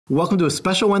Welcome to a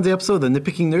special Wednesday episode of the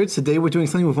Nitpicking Nerds. Today we're doing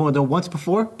something we've only done once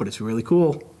before, but it's really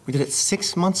cool. We did it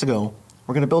 6 months ago.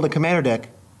 We're going to build a commander deck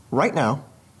right now,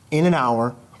 in an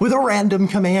hour, with a random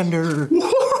commander.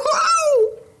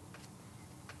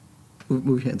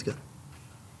 Move your hands together.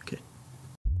 Okay.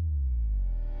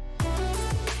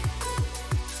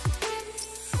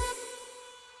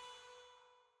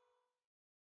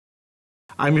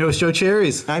 I'm your host, Joe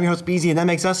Cherries. I'm your host, BZ, and that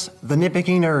makes us the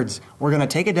Nitpicking Nerds. We're going to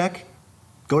take a deck,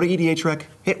 go to EDHrec,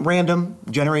 hit random,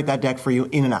 generate that deck for you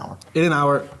in an hour. In an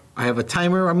hour. I have a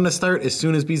timer I'm going to start as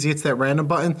soon as BZ hits that random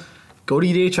button. Go to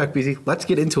EDHrec, BZ. Let's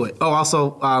get into it. Oh,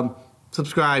 also,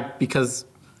 subscribe because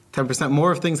 10%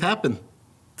 more of things happen.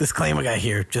 Disclaimer guy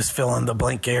here, just fill in the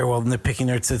blank air while Nitpicking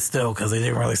Nerds sit still because they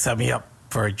didn't really set me up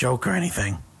for a joke or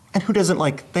anything. And who doesn't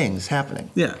like things happening?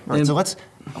 Yeah. Right, so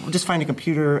we'll just find a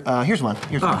computer. Here's one.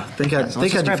 Here's one. Thank God. So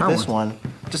let's just grab this one.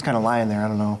 Just kind of lying there. I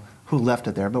don't know who left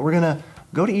it there, but we're going to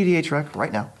go to EDHrec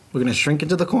right now. We're going to shrink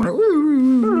into the corner.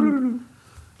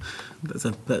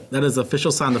 That is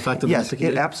official sound effect of Yes,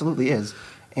 it absolutely is.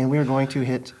 And we're going to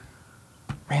hit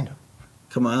random.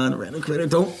 Come on, random commander.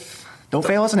 Don't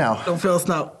fail us now. Don't fail us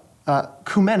now.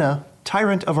 Kumena,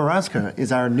 Tyrant of Araska,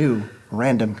 is our new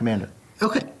random commander.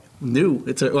 Okay. New.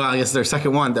 Well, I guess it's our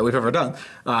second one that we've ever done.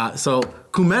 So,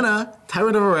 Kumena,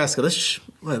 Tyrant of Araska. This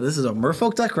is a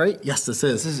Merfolk deck, right? Yes, this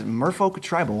is. This is Merfolk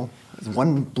Tribal. It's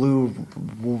one blue,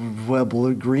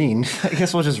 green. I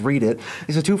guess we'll just read it.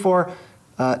 It's a 2/4.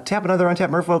 Tap another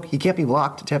untapped Merfolk. He can't be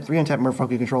blocked. Tap 3 untapped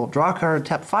Merfolk you control. Draw a card.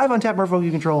 Tap 5 untapped Merfolk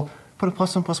you control. Put a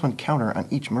 +1/+1 counter on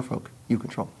each Merfolk you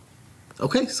control.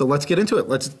 Okay, so let's get into it.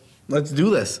 Let's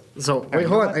do this. So wait,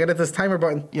 hold on. I got to hit this timer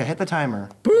button. Yeah, hit the timer.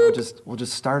 Boop. We'll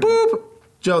just start. Boop.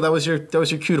 Joe, that was your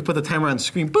cue to put the timer on the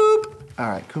screen. Boop. All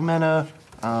right, Kumena,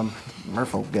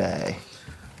 Merfolk guy.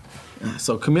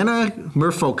 So Kumena,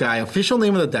 Merfolk guy. Official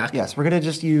name of the deck. Yes, we're gonna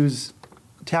just use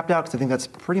tapped out because I think that's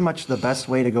pretty much the best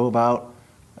way to go about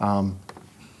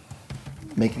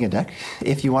making a deck.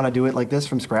 If you want to do it like this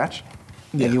from scratch,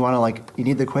 yeah. And you want to you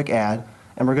need the quick add,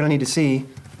 and we're gonna need to see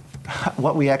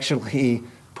what we actually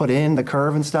put in, the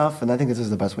curve and stuff, and I think this is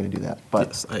the best way to do that. But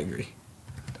yes, I agree.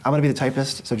 I'm going to be the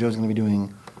typist, so Joe's going to be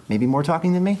doing maybe more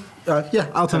talking than me. Yeah,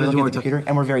 I'll tell you more computer,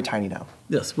 and we're very tiny now.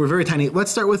 Yes, we're very tiny.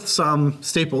 Let's start with some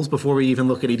staples before we even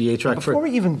look at EDHrec. Before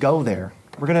we even go there,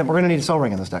 we're gonna need a Soul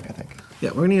Ring on this deck, I think. Yeah,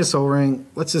 we're going to need a Soul Ring.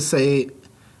 Let's just say,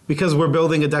 because we're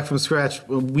building a deck from scratch,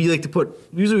 we like to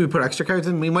usually we put extra cards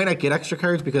in. We might not get extra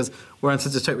cards because we're on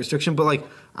such a tight restriction, but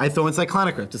I throw in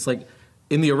Cyclonic Rift. It's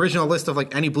in the original list of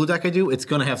any blue deck I do, it's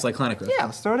gonna have Cyclonic Rift. Yeah,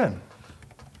 let's throw it in.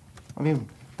 I mean,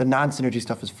 the non-synergy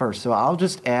stuff is first, so I'll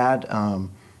just add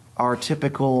our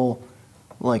typical,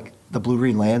 the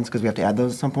blue-green lands, because we have to add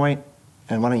those at some point.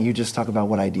 And why don't you just talk about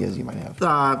what ideas you might have?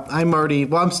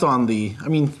 I'm still on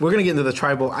we're gonna get into the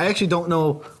tribal. I actually don't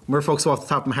know Merfolk off the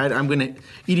top of my head.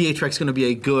 EDHrec's gonna be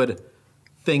a good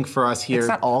thing for us here. It's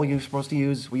not all you're supposed to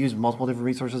use. We use multiple different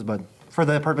resources, but for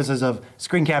the purposes of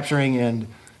screen capturing and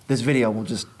this video, we'll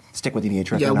just stick with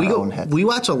EDHrec in our own heads. We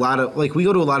watch a lot of, we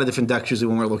go to a lot of different decks usually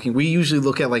when we're looking. We usually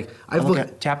look at, I look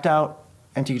at Tapped Out,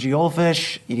 MTG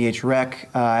Goldfish,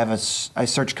 EDHrec. I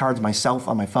search cards myself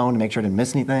on my phone to make sure I didn't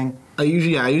miss anything. I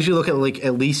usually look at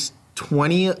at least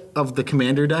 20 of the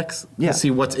commander decks to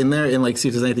see what's in there and see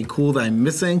if there's anything cool that I'm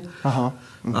missing.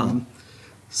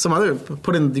 Some other, you could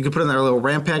put in our little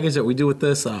ramp package that we do with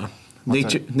this.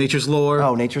 Nature's Lore.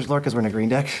 Oh, Nature's Lore, because we're in a green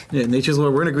deck? Yeah, Nature's Lore,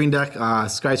 we're in a green deck.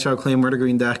 Skyshroud Claim, we're in a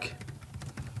green deck.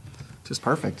 Just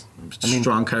perfect.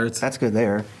 Strong cards. That's good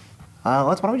there.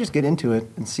 Why don't we just get into it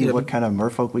and see what kind of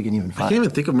Merfolk we can even find. I can't even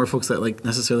think of Merfolks that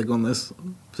necessarily go on this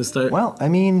to start. Well,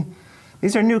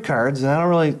 these are new cards, and I don't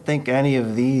really think any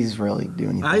of these really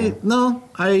do anything.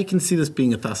 I can see this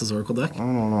being a Thassa's Oracle deck. I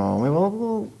don't know.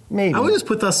 Well, maybe. I would just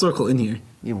put Thassa's Oracle in here.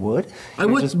 You would? I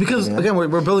would, because, again,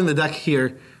 we're building the deck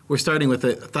here. We're starting with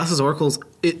it. Thassa's Oracles,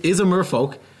 it is a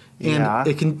Merfolk, and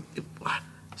it can...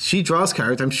 She draws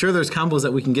cards. I'm sure there's combos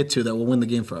that we can get to that will win the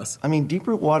game for us.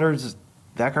 Deep-Root Waters,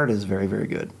 that card is very, very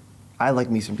good. I like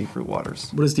me some Deep-Root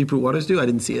Waters. What does Deep-Root Waters do? I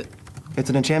didn't see it. It's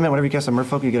an enchantment. Whenever you cast a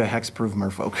Merfolk, you get a Hex-proof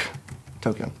Merfolk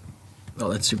token. Oh,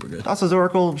 that's super good. Thassa's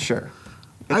Oracle, sure.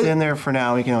 It's in there for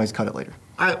now. You can always cut it later.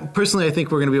 Personally, I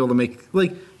think we're going to be able to make...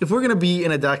 if we're going to be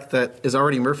in a deck that is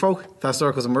already Merfolk, Thassa's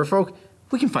Oracle's a Merfolk,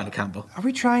 we can find a combo. Are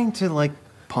we trying to,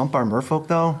 pump our Merfolk,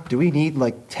 though? Do we need,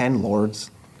 10 Lords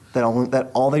that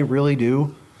all they really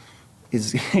do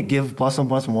is give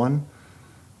 +1/+1?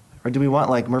 Or do we want,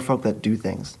 Merfolk that do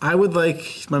things? I would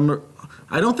like my...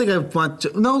 I don't think I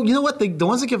want... No, you know what? The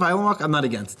ones that give Island Walk, I'm not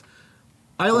against.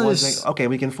 Island is... Okay,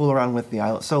 we can fool around with the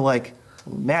Island. So,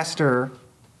 Master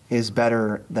is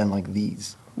better than,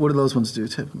 these. What do those ones do?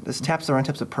 This taps or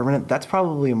untaps a permanent. That's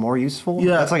probably more useful.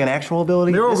 Yeah. That's like an actual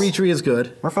ability. Mirror Reachery is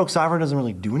good. Merfolk Sovereign doesn't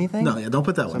really do anything. No, yeah, don't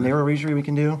put that So one. Mirror Reachery we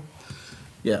can do.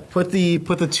 Yeah, put the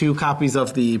 2 copies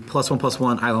of the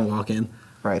 +1/+1 Island Walk in.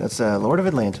 Right, that's Lord of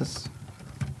Atlantis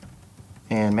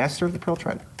and Master of the Pearl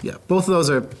Tread. Yeah, both of those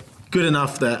are good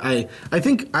enough that I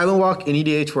think Island Walk in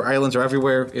EDH, where islands are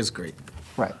everywhere, is great.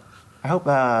 Right. I hope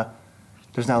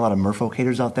there's not a lot of Merfolk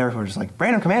haters out there who are just like,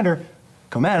 Brandon Commander,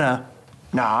 Commander.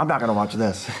 No, I'm not going to watch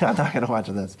this. I'm not going to watch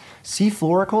this. Sea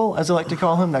Floracle, as I like to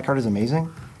call him. That card is amazing.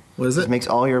 What is it? Just makes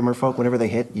all your Merfolk, whenever they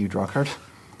hit, you draw a card.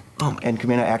 Oh my. And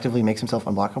Commander actively makes himself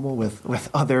unblockable with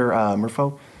other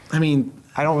Merfolk. I mean,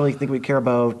 I don't really think we care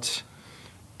about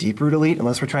Deep-Root Elite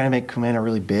unless we're trying to make Commander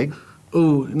really big.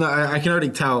 ooh, no, I can already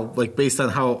tell, like, based on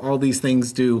how all these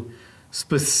things do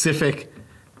specific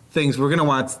things, we're going to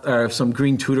want some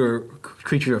green tutor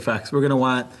creature effects. We're going to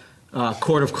want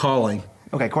Court of Calling.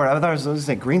 Okay, Court. I thought I was going to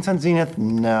say Green Sun Zenith.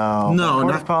 No. No, Court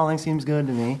not- of Calling seems good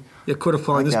to me. Yeah, Court of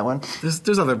Calling. like that one.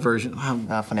 There's other versions.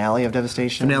 Finale of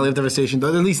Devastation. Finale of Devastation.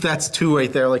 At least that's 2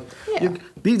 right there. Like, Yeah.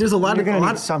 there's a lot You're of going to a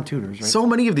lot need some tutors, right? So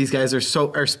many of these guys are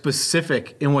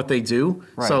specific in what they do.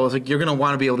 Right. So it's like you're going to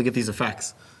want to be able to get these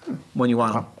effects when you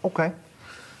want them. Okay.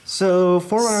 So,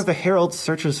 Forerunner of the Herald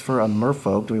searches for a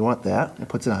Merfolk. Do we want that? It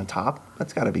puts it on top.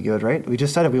 That's got to be good, right? We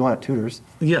just said if we want tutors.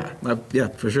 Yeah, yeah,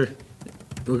 for sure.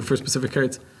 Looking for specific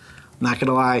cards. Not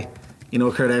gonna lie, you know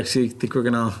what card I actually think we're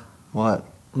gonna What?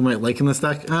 we might like in this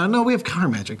deck? No, we have counter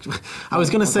magic. I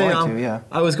was gonna We're say going to, yeah.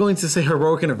 I was going to say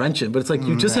heroic intervention, but it's like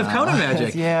you just have counter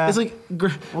magic. Yeah. it's like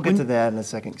We'll get to that in a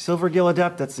second. Silver Gill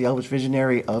Adept, that's the Elvish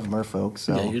Visionary of Merfolk.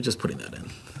 So Yeah, you're just putting that in.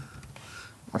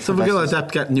 Our Silver Gill Sylvester-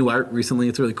 Adept got new art recently.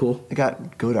 It's really cool. It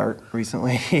got good art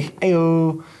recently.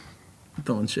 Ayo.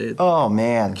 Throwing shade. Oh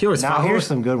man. Kiora's now Follower? here's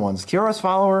some good ones. Kiora's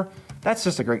Follower. That's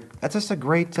just a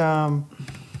great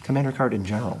commander card in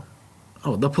general.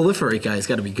 Oh, the Proliferate guy's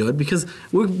got to be good because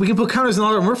we can put counters on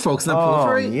all our Merfolks and then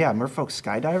Proliferate. Yeah, Merfolk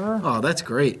Skydiver. Oh, that's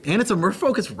great. And it's a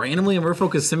Merfolk. It's randomly a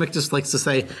Merfolk because Simic just likes to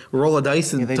say roll a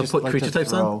dice and Yeah, they to just put like creature to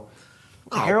types on.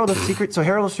 throw. Herald of Secret. So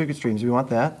Herald of Secret Streams. We want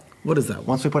that. What is that?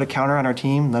 Once we put a counter on our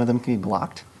team, none of them can be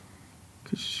blocked.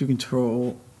 Because you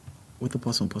control with the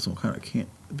 +1/+1 counter can't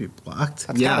be blocked.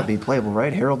 That's gotta be playable,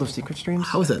 right? Herald of Secret Streams.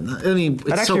 How is that not? I mean, it's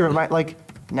That actually so, remind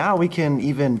now we can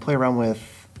even play around with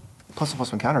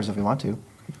 +1/+1 counters if we want to.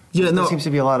 Yeah, There no. seems to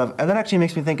be a lot of, and that actually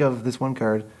makes me think of this one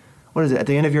card. What is it? At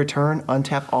the end of your turn,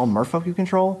 untap all Merfolk you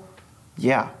control.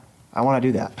 Yeah, I want to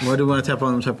do that Why do we want to tap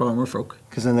on Merfolk?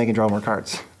 because then they can draw more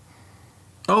cards.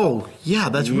 Oh, yeah,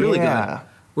 that's really Yeah. good.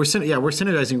 We're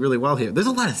synergizing really well here. There's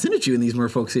a lot of synergy in these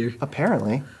Merfolks here.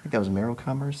 Apparently, I think that was Marrow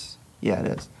Commerce. Yeah, it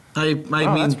is. I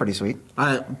Oh, mean, that's pretty sweet.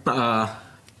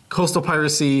 Coastal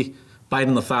Piracy,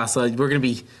 Biden Lafasa. We're going to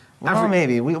be. Well,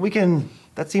 maybe we can.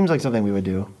 That seems like something we would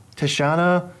do.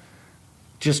 Tashana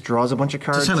just draws a bunch of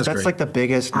cards. Tashana's That's great. like the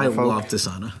biggest I Merfolk. love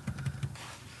Tisana.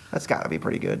 That's got to be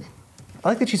pretty good. I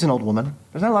like that she's an old woman.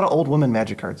 There's not a lot of old woman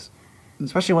magic cards,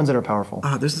 especially ones that are powerful.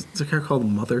 There's a card called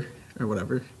Mother or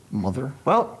whatever. Mother.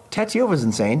 Well, Tatiova's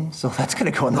insane, so that's going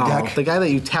to go in the deck. The guy that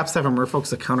you tap from Merfolk's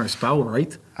to counter a spell,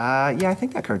 right? Yeah, I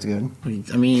think that card's good.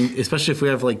 I mean, especially if we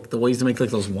have like the ways to make like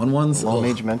those 1/1s. Low Ugh.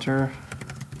 Mage Mentor.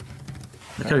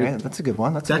 That card, Alright, that's a good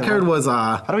one. That's a that good card one. was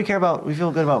How do we care about? We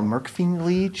feel good about Merkfiend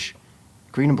Leech.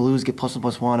 Green and blues get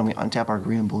 +1/+1, and we untap our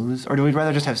green and blues. Or do we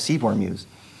rather just have Seaborn Muse,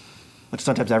 which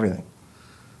just untaps everything?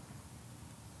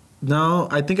 no.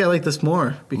 I think I like this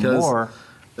more because More?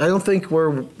 I don't think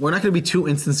we're not going to be too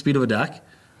instant speed of a deck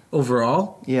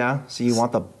overall. Yeah. So you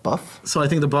want the buff? So I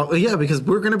think because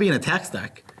we're going to be an attacks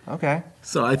deck. Okay.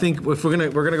 So I think if we're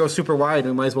gonna go super wide,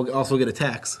 we might as well also get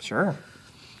attacks. Sure.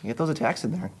 Get those attacks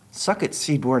in there. Suck it,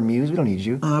 Seaborn Muse. We don't need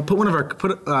you. Put one of our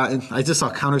I just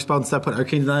saw counterspell instead. Put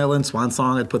Arcane Denial in, Swan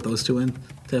Song. I'd put those 2 in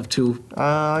to have 2.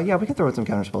 Yeah, we can throw in some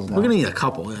counter spells now. We're gonna need a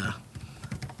couple, yeah.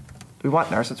 Do we want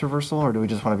Narset's Reversal, or do we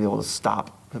just want to be able to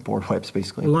stop the board wipes,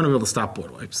 basically? We want to be able to stop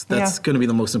board wipes. That's Yeah. going to be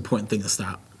the most important thing to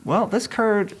stop. Well, this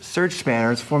card, Surge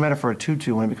Spanner, is 4 mana for a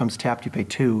 2/2. When it becomes tapped, you pay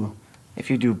 2. If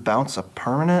you do bounce a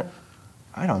permanent,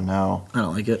 I don't know. I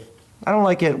don't like it. I don't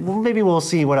like it. Well, maybe we'll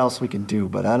see what else we can do,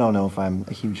 but I don't know if I'm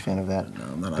a huge fan of that. No,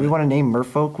 I'm not do on we it. want to name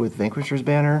Merfolk with Vanquisher's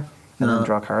Banner and No. then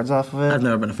draw cards off of it? I've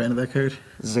never been a fan of that card.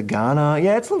 Zagana,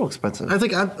 yeah, it's a little expensive.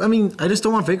 I mean, I just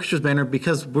don't want Vanquisher's Banner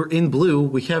because we're in blue.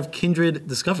 We have Kindred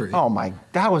Discovery. Oh my,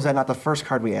 was that not the first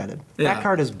card we added? Yeah. That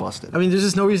card is busted. I mean, there's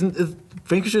just no reason.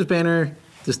 Vanquisher's Banner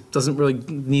just doesn't really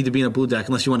need to be in a blue deck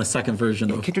unless you want a second version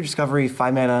of. Kindred Discovery,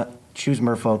 5 mana, choose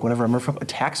Merfolk. Whenever a Merfolk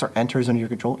attacks or enters under your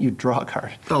control, you draw a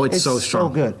card. Oh, it's so strong.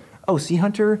 so good. Oh, Sea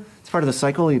Hunter. It's part of the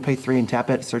cycle. You pay 3 and tap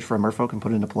it, search for a merfolk, and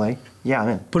put it into play. Yeah, I'm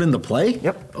in. Put into play?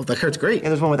 Yep. Oh, that card's great. Yeah,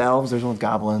 there's one with elves. There's one with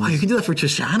goblins. Oh, you can do that for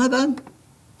Chishana then?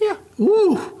 Yeah.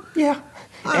 Ooh. Yeah.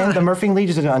 And the Murphing Lead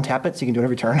is to untap it, so you can do it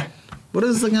every turn. What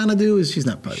does Zagana do? Is she's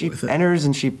not probably She with it. enters,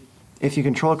 and if you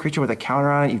control a creature with a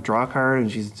counter on it, you draw a card,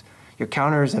 and your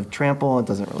counters have trample. It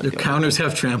doesn't really. Your counters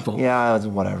have trample. Yeah, it's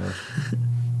whatever.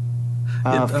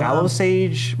 Fallow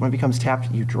Sage, when it becomes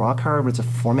tapped, you draw a card, but it's a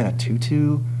 4-mana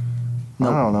 2/2. I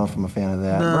don't know if I'm a fan of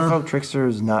that. No. Merfolk Trickster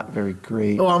is not very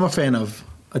great. Oh, I'm a fan of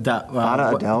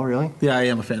Adele. Adele, really? Yeah, I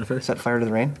am a fan of her. Set fire to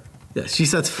the rain? Yeah, she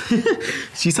sets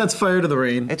fire to the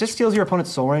rain. It just steals your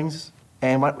opponent's soul rings.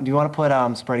 And do you want to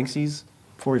put Spreading Seas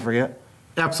before we forget?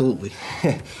 Absolutely.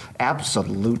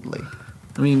 Absolutely.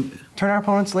 I mean, turn our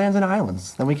opponent's lands into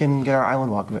islands. Then we can get our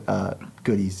island walk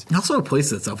goodies. it also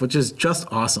replaces itself, which is just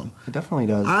awesome. It definitely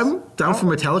does. I'm down for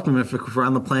Metallic Mimic if we're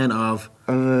on the plan of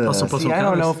plus one I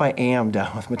don't know counters. if I am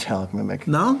down with Metallic Mimic.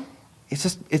 No?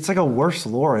 It's like a worse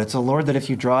lord. It's a lord that if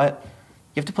you draw it,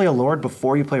 you have to play a lord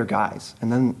before you play your guys.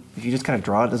 And then if you just kind of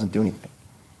draw it, it doesn't do anything.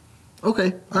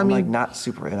 Okay. I'm like not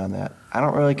super in on that. I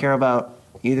don't really care about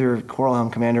either Coral Helm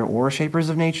Commander or Shapers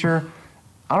of Nature.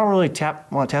 I don't really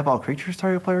want to tap all creatures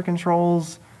target player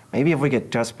controls. Maybe if we get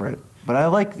desperate. But I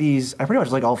like these. I pretty much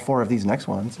like all 4 of these next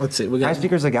ones. Let's see. We High got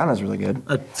Speaker Zagana is really good.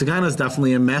 Zagana's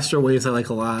definitely in. Master Waves I like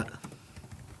a lot.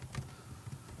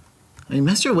 I mean,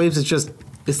 Master Waves is just,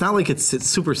 it's not like it's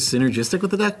super synergistic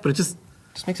with the deck, but it just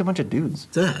makes a bunch of dudes.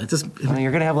 Yeah, it just. I mean,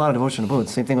 you're gonna have a lot of devotion to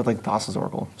bullets. Same thing with like Thassa's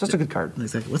Oracle. Just a good card.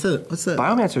 Exactly. What's that?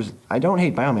 Biomancer's. I don't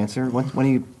hate Biomancer. When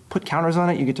you put counters on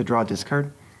it, you get to draw a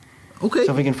discard. Okay.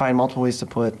 So if we can find multiple ways to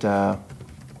put.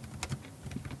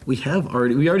 We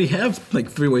already have like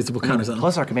 3 ways to put counters on.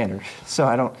 Plus our commander. So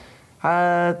I don't.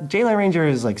 Jayline Ranger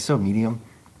is like so medium,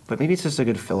 but maybe it's just a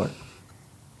good filler.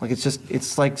 Like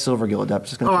it's like Silver Gill Adept.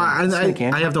 Just gonna.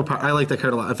 I have no problem. I like that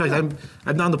card a lot. In fact,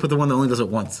 I'm down to put the one that only does it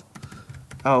once.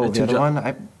 Oh, the other one?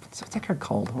 What's that card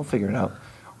called? We'll figure it out.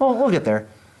 Well, we'll get there.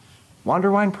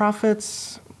 Wanderwine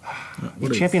Prophets. You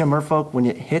champion a Merfolk. When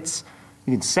it hits,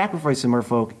 you can sacrifice a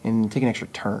Merfolk and take an extra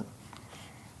turn.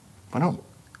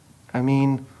 I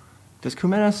mean, does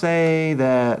Kumena say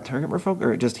that target Merfolk,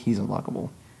 or just he's unlockable?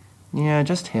 Yeah,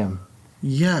 just him.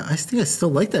 Yeah, I think I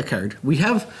still like that card. We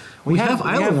have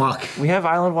Island Walk. We have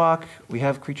Island Walk. We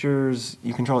have creatures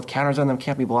you control with counters on them,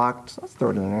 can't be blocked. So let's throw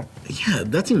it in there. Yeah,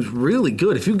 that seems really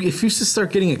good. If you just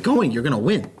start getting it going, you're gonna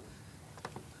win.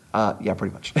 Yeah,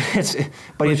 pretty much.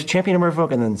 But you have to champion a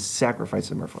Merfolk and then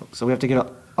sacrifice a Merfolk. So we have to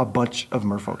get a bunch of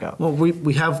Merfolk out. Well,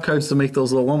 we have cards to make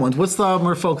those little 1/1s. What's the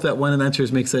Merfolk that when it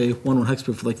enters makes a 1/1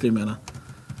 hexproof for like 3 mana?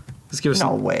 Just give us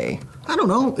No way. I don't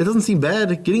know. It doesn't seem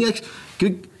bad.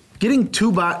 Getting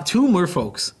two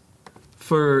Merfolks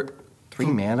for 3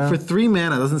 mana? For 3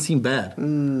 mana doesn't seem bad.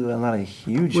 Ooh, I'm not a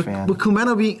huge fan. Would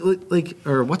Kumena be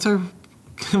or what's our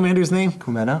commander's name?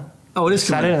 Kumena? Oh, it is.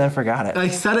 Said it and then forgot it. I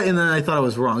said it and then I thought I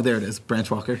was wrong. There it is,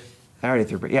 Branchwalker. I already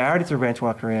threw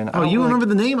Branchwalker in. Oh, you remember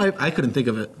the name? I couldn't think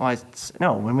of it. Well,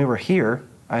 no, when we were here,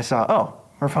 I saw,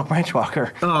 Merfolk Branchwalker.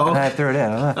 Oh, okay. And I threw it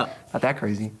in. not that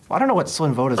crazy. Well, I don't know what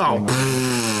Swin Voda's doing.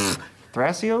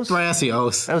 Thrasios?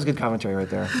 Thrasios. That was good commentary right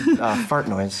there. Fart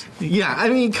noise. Yeah, I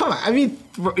mean, come on. I mean,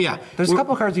 yeah. There's a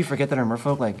couple cards you forget that are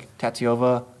Merfolk, like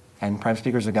Tatyova and Prime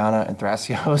Speaker Zagana and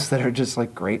Thrasios that are just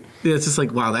like great. Yeah, it's just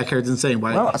like, wow, that card's insane.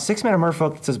 Why? Well, a 6-mana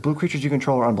Merfolk that says blue creatures you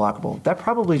control are unblockable. That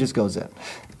probably just goes in.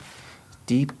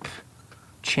 Deep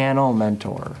Channel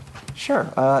Mentor.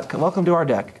 Sure. Welcome to our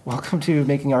deck. Welcome to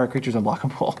making our creatures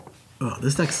unblockable. Oh,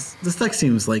 this deck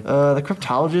seems like the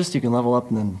Cryptologist. You can level up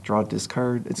and then draw a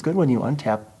discard. It's good when you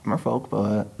untap Merfolk,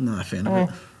 but not a fan of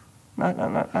it.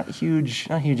 Not huge.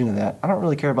 Not huge into that. I don't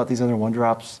really care about these other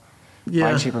 1-drops. Yeah.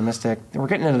 Mind Shaper Mystic. We're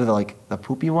getting into the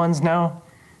poopy ones now.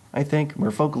 I think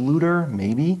Merfolk Looter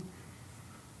maybe.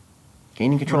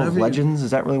 Gaining control of legends.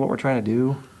 Is that really what we're trying to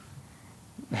do?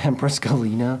 Empress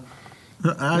Galena.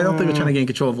 I don't think we're trying to gain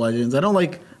control of legends. I don't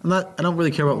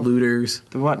really care about looters.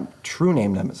 We want True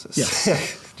Name Nemesis.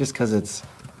 Yes. Just because it's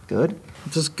good.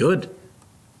 It's just good.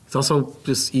 It's also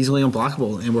just easily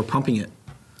unblockable, and we're pumping it.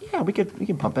 Yeah, we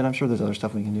can pump it. I'm sure there's other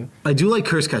stuff we can do. I do like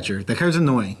Curse Catcher. That card's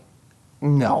annoying.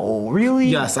 No, really?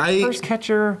 Yes, First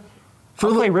Catcher.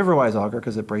 I'll play Riverwise Augur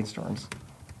because it brainstorms.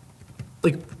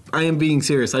 Like, I am being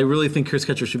serious. I really think Curse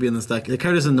Catcher should be in this deck. The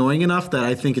card is annoying enough that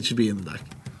I think it should be in the deck.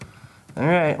 All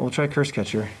right, we'll try Curse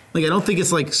Catcher. Like, I don't think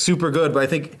it's like super good, but I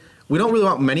think we don't really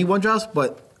want many 1-drops.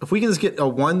 But if we can just get a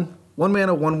one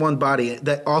mana 1/1 body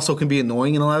that also can be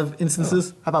annoying in a lot of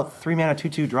instances. How about 3 mana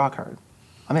 2/2 draw card?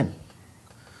 I'm in.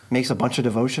 Makes a bunch of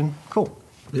devotion. Cool.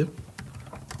 Yep.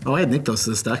 Oh, I had Nykthos to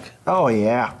this deck. Oh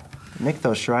yeah,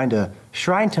 Nykthos Shrine to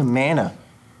Shrine to Mana.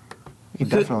 You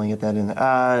can definitely get that in.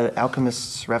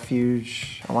 Alchemist's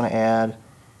Refuge, I want to add,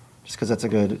 just because that's a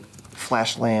good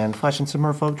flash land. Flash into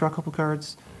Merfolk, draw a couple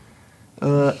cards.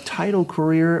 Tidal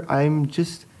Courier, I'm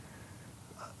just...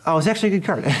 Oh, it's actually a good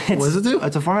card. What does it do?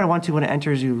 It's a format I want to. When it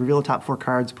enters, you reveal the top 4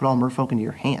 cards, put all Merfolk into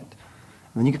your hand.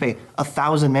 And then you can pay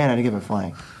 1,000 mana to give it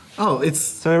flying. Oh, it's...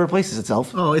 So it replaces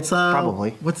itself. Oh, it's...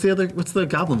 Probably. What's the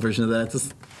goblin version of that? It's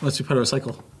just, unless you put a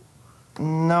recycle.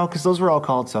 No, because those were all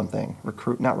called something.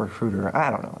 Not recruiter.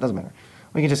 I don't know. It doesn't matter.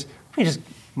 We can just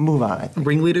move on, I think.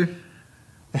 Ringleader?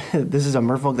 This is a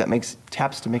Merfolk that makes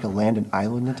taps to make a land and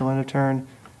island until end of turn.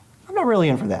 I'm not really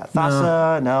in for that.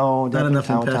 Thassa, no. Not enough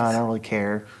Peloton, impact. I don't really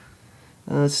care.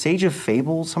 Sage of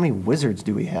Fables, how many wizards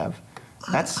do we have?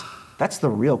 That's the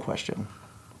real question.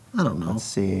 I don't know. Let's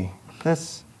see.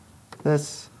 This.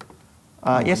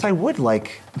 Yes, I would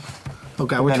like... Oh,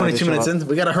 God, we're 22 minutes in.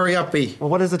 We got to hurry up, B. Well,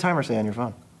 what does the timer say on your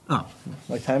phone? Oh,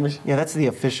 like timers? Yeah, that's the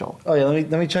official. Oh, yeah,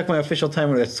 let me check my official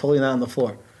timer that's totally not on the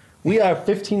floor. We are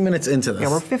 15 minutes into this. Yeah,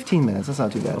 we're 15 minutes. That's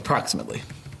not too bad. Approximately.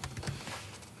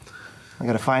 I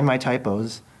got to find my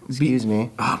typos. Excuse me.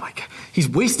 Oh, my God. He's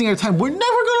wasting our time. We're never going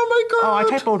to make it. Oh, I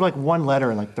typoed like one letter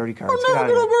in like 30 cards. We're never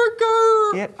going to make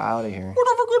it. Get out of here. We're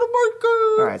never going to make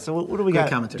it. All right, so what do we Great got?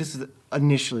 commentary. Just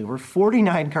initially, we're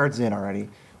 49 cards in already.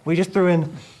 We just threw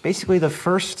in basically the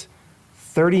first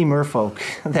 30 Merfolk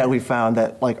that we found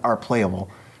that like are playable.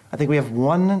 I think we have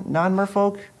one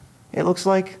non-Merfolk, it looks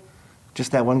like.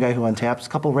 Just that one guy who untaps, a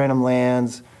couple random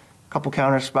lands, a couple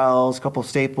counter spells, a couple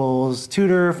staples,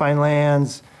 tutor, find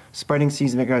lands, spreading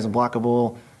seas, make guys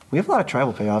unblockable. We have a lot of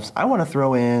tribal payoffs. I want to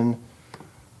throw in,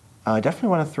 definitely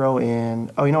want to throw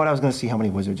in, oh, you know what? I was going to see how many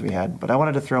wizards we had, but I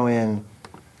wanted to throw in,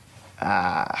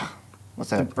 what's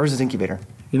that? Urza's Incubator.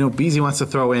 You know, Beezy wants to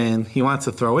throw in. He wants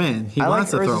to throw in. He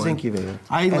wants to throw Urza's in. Incubator.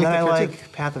 I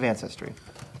like Path of Ancestry.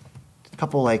 A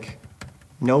couple like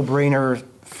no-brainer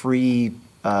free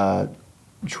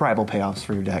tribal payoffs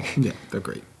for your deck. Yeah, they're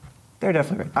great. They're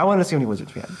definitely great. I want to see how many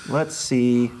wizards we had. Let's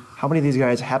see how many of these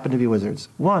guys happen to be wizards.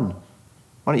 One.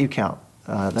 Why don't you count?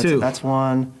 Two. That's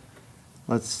one.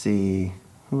 Let's see.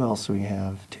 Who else do we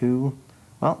have? Two.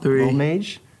 Well, Three. Old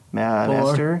Mage,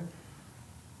 Master.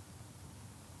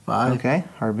 5. Okay,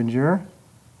 Harbinger.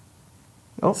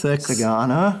 Oh, 6.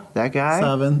 Sagana. That guy.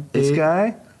 7. This 8.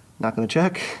 guy. Not going to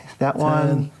check. That 10,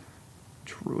 one.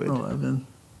 Druid. 11.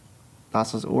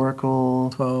 Thassa's Oracle.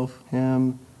 12.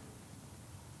 Him.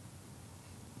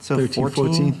 So 13,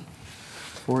 14.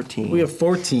 14. We have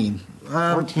 14.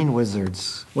 14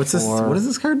 wizards. What's this? What does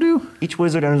this card do? Each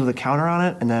wizard ends with a counter on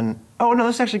it, and then... Oh, no,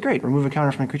 that's actually great. Remove a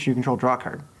counter from a creature you control, draw a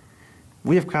card.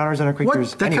 We have counters on our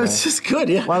creatures What? That anyway. card's just good,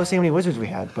 yeah. Well, I was saying how many wizards we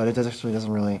had, but it actually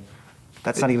doesn't really...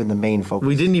 That's not even the main focus.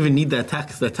 We didn't even need that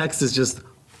text. That text is just,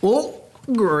 oh,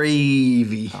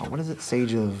 gravy. Oh, what is it?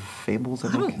 Sage of Fables, I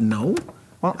I think? don't know.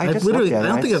 Well, I I've just literally, looked at it.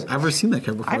 I don't think I've ever seen that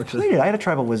card before. I've actually. played it. I had a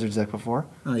tribal wizards deck before.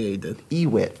 Oh, yeah, you did.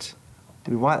 Ewit.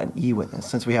 Do we want an Ewitness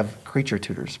since we have creature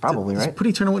tutors? Probably, Just right? put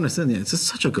Eternal Witness in there. It's just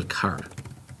such a good card.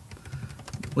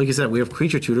 Like you said, we have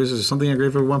creature tutors. Is there something in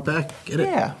graveyard we want back? Get it.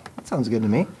 Yeah, that sounds good to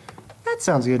me. That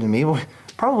sounds good to me. We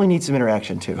probably need some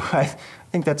interaction, too. I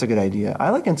think that's a good idea.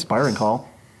 I like Inspiring Call.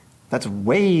 That's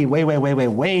way, way, way, way, way,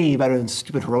 way better than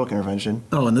stupid Heroic Intervention.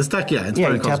 Oh, in this deck, yeah. Yeah,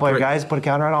 Inspiring you Call's tap all your great. guys, put a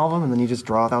counter on all of them, and then you just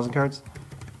draw 1,000 cards.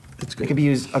 It's It good. can be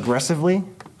used aggressively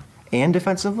and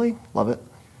defensively. Love it.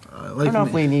 I don't know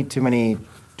if we need too many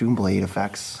Doomblade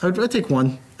effects. I'd take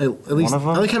one. At least, One of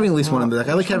them? I like having at least one in the deck.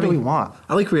 I like Which one do having. we want?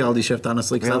 I like Reality Shift,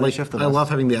 honestly, because Reality Shift the I best. love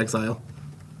having the Exile.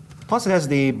 Plus, it has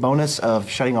the bonus of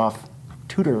shutting off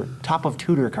top of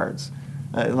tutor cards.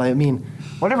 I mean,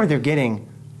 whatever they're getting,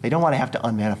 they don't want to have to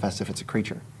unmanifest if it's a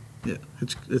creature. Yeah,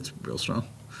 it's real strong.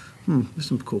 There's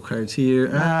some cool cards here.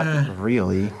 Not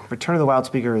really. Return of the Wild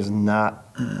Speaker is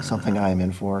not something I'm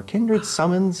in for. Kindred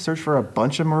Summons, search for a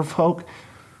bunch of Merfolk.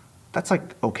 That's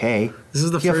like okay. This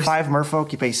is the if you first- have 5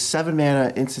 Merfolk, you pay 7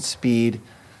 mana, instant speed.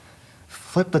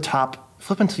 Flip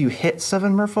until you hit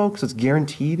 7 Merfolk, so it's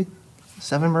guaranteed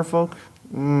 7 Merfolk.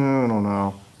 I don't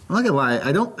know. I'm not gonna lie,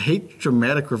 I don't hate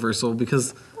dramatic reversal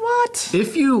because What?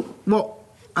 if you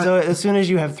So as soon as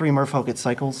you have 3 Merfolk, it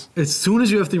cycles. as soon as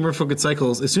you have 3 Merfolk, it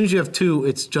cycles. As soon as you have 2,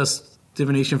 it's just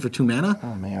divination for 2 mana.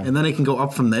 Oh, man. And then it can go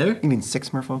up from there. You mean 6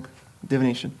 Merfolk?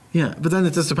 Divination. Yeah, but then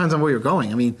it just depends on where you're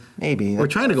going. I mean, Maybe. we're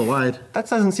trying to go wide. That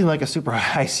doesn't seem like a super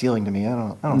high ceiling to me. I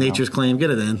don't know. Nature's Claim, get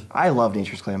it in. I love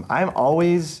Nature's Claim. I'm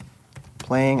always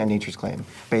playing a Nature's Claim,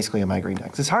 basically in my green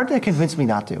decks. It's hard to convince me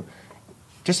not to.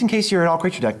 Just in case you're an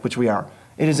all-creature deck, which we are,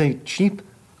 it is a cheap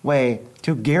way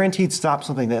to guaranteed stop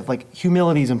something that, like,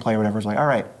 humility's in play or whatever. It's like, all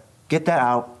right, get that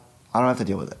out. I don't have to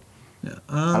deal with it. Yeah.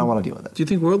 I don't want to deal with it. Do you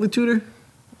think Worldly Tutor?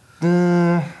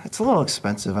 It's a little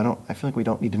expensive. I feel like we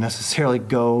don't need to necessarily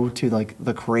go to like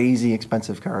the crazy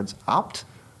expensive cards. Opt?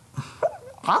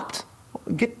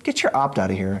 Get your opt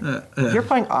out of here. If you're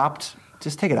playing opt,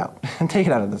 just take it out. Take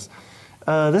it out of this.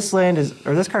 This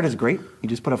card is great. You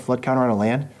just put a flood counter on a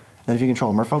land. Then if you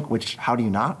control a merfolk, which how do you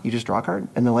not? You just draw a card,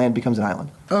 and the land becomes an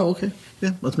island. Oh, okay.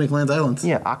 Yeah, let's make lands islands.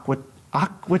 Yeah,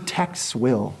 Aquatex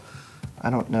Will. I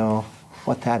don't know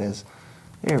what that is.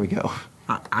 There we go.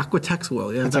 Aquatex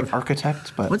Will, yeah. It's like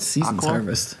Architect, but what's Season's Aqua?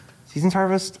 Harvest? Season's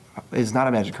Harvest is not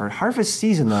a Magic card. Harvest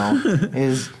Season, though,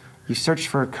 is you search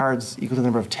for cards equal to the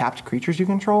number of tapped creatures you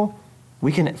control.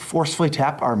 We can forcefully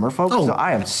tap our merfolk. Oh. So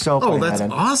I am so putting that's that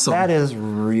in. awesome. That is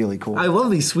really cool. I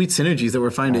love these sweet synergies that we're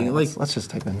finding. Right, let's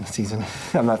just type in the season.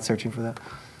 I'm not searching for that.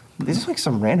 These are like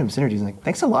some random synergies. Like,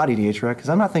 thanks a lot, EDHrec, because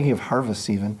I'm not thinking of Harvest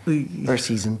Season.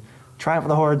 Triumph of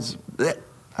the Hordes. Bleh,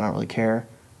 I don't really care.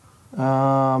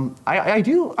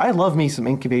 I love me some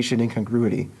Incubation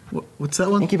Incongruity. What's that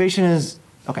one? Incubation is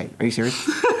okay. Are you serious?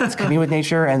 It's commune with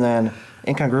nature, and then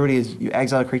Incongruity is you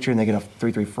exile a creature and they get a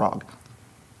 3/3 frog.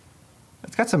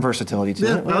 It's got some versatility to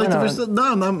Yeah, it. I like the versatility.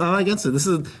 No, I'm not against it. It's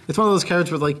one of those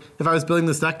cards where, like, if I was building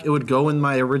this deck, it would go in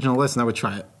my original list and I would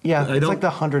try it. Yeah, it's like the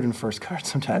 101st card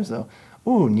sometimes, though.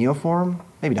 Ooh, Neoform?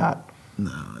 Maybe not.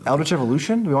 No. Eldritch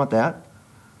Evolution? Do we want that?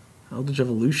 Eldritch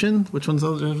Evolution? Which one's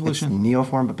Eldritch Evolution? It's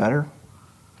Neoform, but better.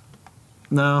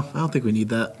 No, I don't think we need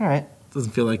that. All right.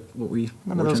 Doesn't feel like what we.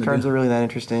 None of those cards are really that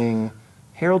interesting.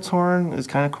 Herald's Horn is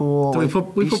kind of cool.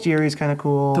 Bestiary is kind of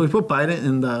cool. Do we put Bident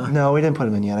in the? No, we didn't put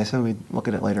him in yet. I said we'd look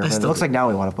at it later. But it looks like now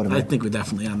we want to put him in. I think we're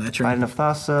definitely on that train. Bident of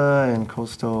Thassa and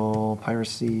Coastal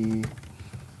Piracy.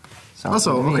 Sounds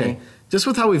Also, good to me. okay, just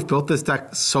with how we've built this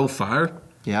deck so far,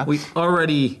 Yeah. it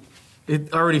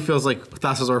already feels like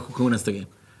Thassa's Oracle Kun is the game.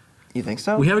 You think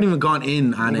so? We haven't even gone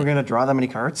in on We're it. going to draw that many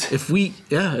cards? If we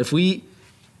can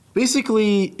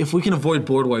avoid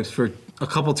board wipes for a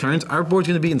couple turns, our board's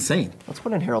going to be insane. Let's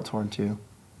put in Herald's Horn, too.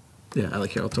 Yeah, I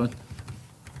like Herald Torn.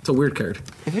 It's a weird card.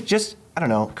 If it just, I don't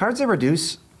know, cards that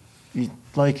reduce, if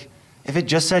it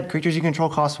just said creatures you control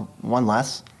cost one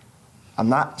less, I'm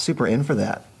not super in for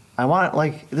that. I want,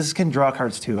 this can draw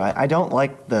cards too. I don't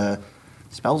like the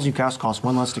spells you cast cost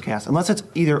one less to cast, unless it's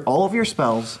either all of your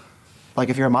spells, like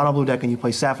if you're a mono blue deck and you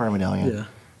play Sapphire Medallion. Yeah.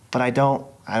 But I don't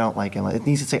like it. It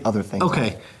needs to say other things.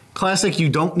 Okay. Classic, you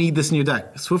don't need this in your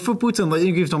deck. Swiftfoot Boots and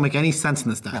Lightning Greaves don't make any sense in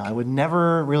this deck. No, I would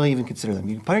never really even consider them.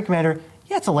 You can play your commander,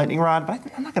 yeah, it's a Lightning Rod, but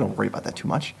I'm not going to worry about that too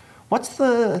much. What's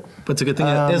the... But it's a good thing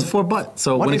it has 4 butt,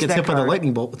 so when it gets hit by the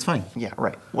Lightning Bolt, it's fine. Yeah,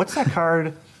 right. What's that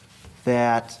card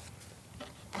that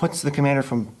puts the commander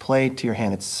from play to your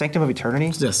hand? It's Sanctum of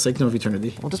Eternity? Yes, Sanctum of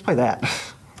Eternity. We'll just play that.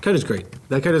 Card is great.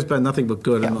 That card has been nothing but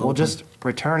good. Yeah, we'll just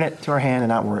return it to our hand and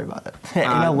not worry about it. In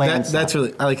a land that's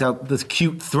really, I like how this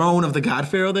cute throne of the God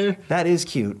Pharaoh there. That is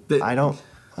cute. I don't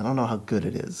know how good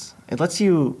it is. It lets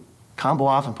you combo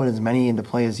off and put as many into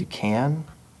play as you can.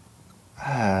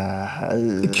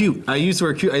 Cute. I used the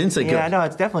word cute. I didn't say good. Yeah, no,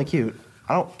 it's definitely cute.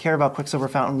 I don't care about Quicksilver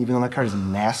Fountain, even though that card is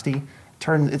nasty.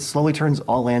 It slowly turns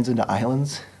all lands into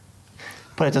islands,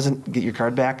 but it doesn't get your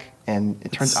card back, and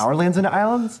it turns our lands into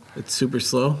islands. It's super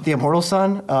slow. The Immortal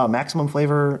Sun, maximum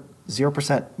flavor,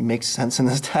 0% makes sense in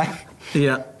this deck.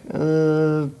 Yeah.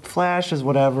 Flash is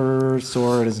whatever.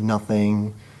 Sword is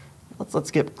nothing.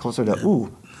 Let's get closer to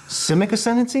Simic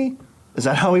Ascendancy. Is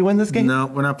that how we win this game? No,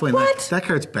 we're not playing What? that. That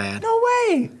card's bad. No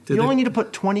way. You only need to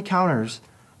put 20 counters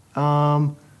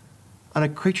on a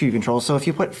creature you control. So if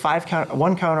you put 1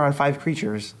 counter on 5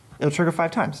 creatures, it'll trigger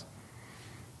 5 times.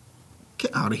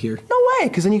 Get out of here. No way,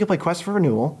 because then you can play Quest for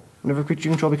Renewal. Whenever a creature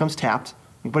you control becomes tapped,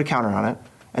 you can put a counter on it.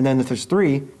 And then if there's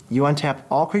 3, you untap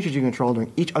all creatures you control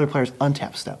during each other player's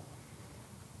untap step.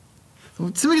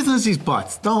 Simic Ascendancy's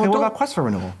butts. Okay, what about Quest for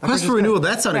Renewal? Quest for Renewal,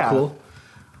 that sounded cool.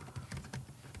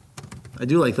 I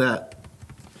do like that.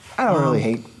 I don't really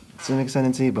hate Simic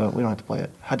Ascendancy, but we don't have to play it.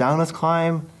 Hadana's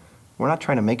Climb, we're not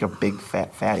trying to make a big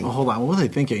fat fatty. Oh, hold on, what was I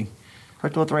thinking?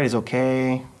 Hurt to Let the Right is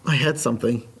okay. I had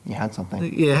something. You had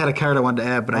something. Yeah, I had a card I wanted to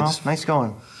add, but I just... Nice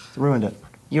going. Ruined it.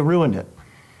 You ruined it.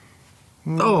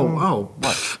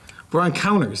 What? We're on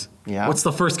counters. Yeah. What's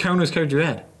the first counters card you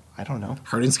had? I don't know.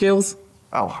 Hardened Scales?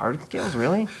 Oh, Hardened Scales,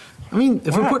 really? I mean,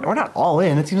 if we're not all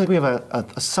in. It seems like we have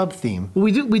a sub theme. Well,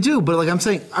 we do, but like I'm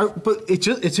saying, but it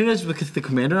just as soon as we get the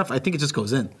commander enough, I think it just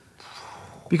goes in.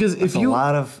 Because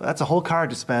that's a whole card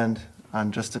to spend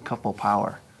on just a couple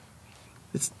power.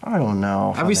 I don't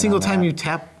know. Every single time you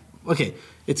tap, okay,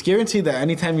 it's guaranteed that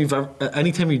anytime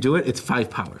you do it, it's 5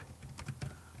 power,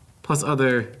 plus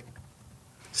other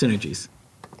synergies.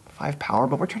 5 power,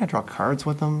 but we're trying to draw cards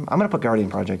with them. I'm gonna put Guardian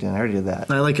Project in. I already did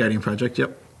that. I like Guardian Project.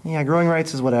 Yep. Yeah, Growing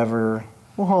Rights is whatever.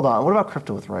 Well, hold on. What about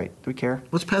Crypto with Right? Do we care?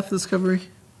 What's Path of Discovery?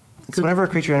 It's whenever a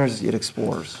creature enters, it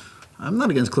explores. I'm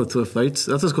not against Cliff to Flights.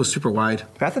 That just goes super wide.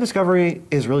 Path of Discovery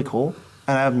is really cool,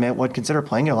 and I would consider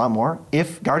playing it a lot more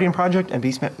if Guardian Project and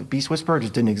Beast Whisperer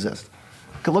just didn't exist.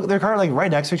 Could look, they're kind of like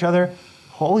right next to each other.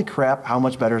 Holy crap, how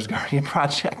much better is Guardian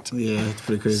Project? Yeah, it's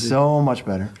pretty crazy. So much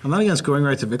better. I'm not against going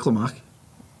right to Viklamok.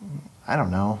 I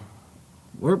don't know.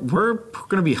 We're going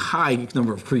to be high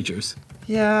number of creatures.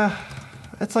 Yeah,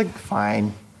 it's like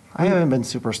fine. I haven't been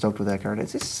super stoked with that card.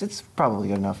 It's probably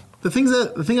good enough. The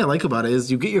thing I like about it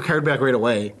is you get your card back right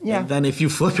away. Yeah. And then if you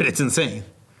flip it, it's insane.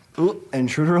 Ooh,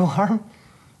 Intruder Alarm?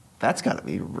 That's got to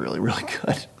be really, really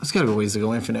good. It's got to go ways to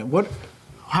go infinite.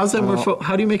 How's that Merfolk?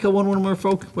 How do you make a 1/1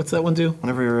 Merfolk? What's that one do?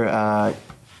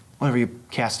 Whenever you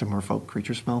cast a Merfolk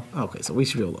creature spell. Okay, so we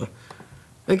should be able to.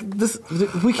 Like this,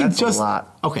 we can That's just. a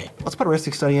lot. Okay. Let's put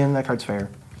Aristic Study in. That card's fair.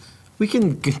 We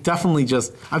can definitely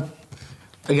just.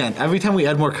 Again, every time we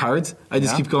add more cards, I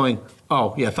just keep going,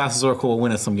 oh, yeah, Fastest Oracle will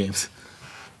win us some games.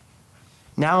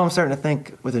 Now I'm starting to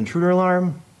think with Intruder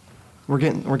Alarm, we're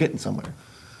getting somewhere.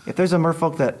 If there's a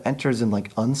Merfolk that enters and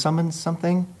like unsummons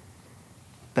something,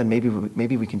 then maybe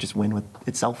we can just win with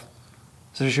itself.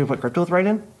 So should we put Crypto with Right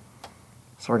in?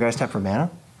 So our guys tap for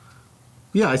mana?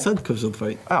 Yeah, I said Crypto with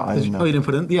Fight. Oh, I didn't know. Oh, you didn't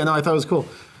put it in? Yeah, no, I thought it was cool.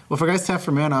 Well, if our guys tap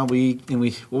for mana,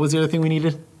 what was the other thing we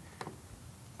needed?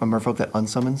 A Merfolk that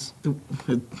unsummons?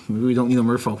 Maybe we don't need a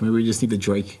Merfolk. Maybe we just need the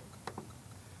Drake.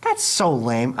 That's so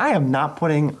lame. I am not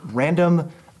putting random,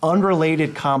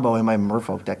 unrelated combo in my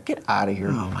Merfolk deck. Get out of here.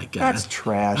 Oh, my God. That's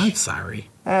trash. I'm sorry.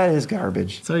 That is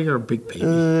garbage. Sorry you're a big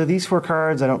baby. These 4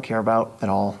 cards I don't care about at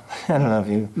all. I don't know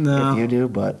if you do,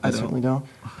 but I certainly don't.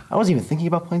 I wasn't even thinking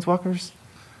about Planeswalkers.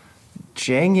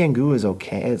 Jiang Yangu is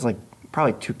okay. It's like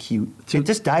probably too cute. It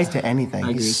just dies to anything.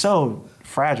 He's so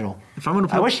fragile. If I'm gonna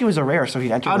I wish he was a rare so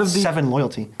he'd enter with 7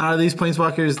 loyalty. Out of these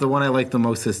Planeswalkers, the one I like the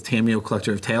most is Tameo,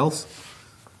 Collector of Tales.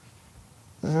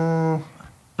 I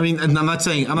mean, I'm not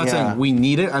saying we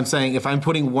need it. I'm saying if I'm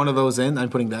putting one of those in, I'm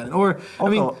putting that in. Or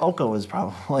Oko is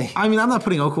probably. I mean, I'm not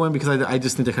putting Oko in because I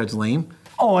just think the card's lame.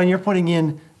 Oh, and you're putting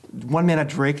in 1 mana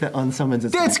Drake that unsummons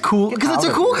its. That's cool because it's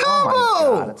a cool combo.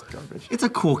 Oh my God, that's garbage. It's a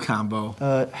cool combo.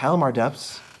 Halimar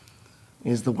Depths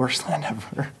is the worst land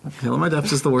ever. Halimar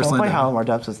Depths is the worst Don't land play ever. Halimar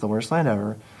Depths. It's the worst land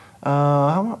ever.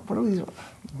 What are these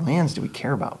lands do we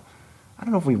care about? I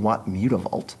don't know if we want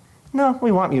Mutavault. No,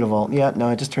 we want Mutavault. Yeah, no,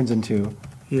 it just turns into.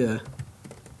 Yeah.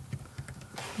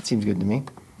 That seems good to me.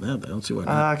 Yeah, I don't see why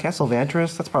not. Castle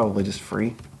Vantress, that's probably just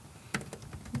free.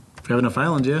 If we have enough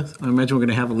islands, yeah. I imagine we're going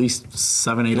to have at least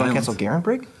 7, 8 You want islands. Castle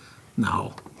Garenbrig?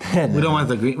 No. No. We don't want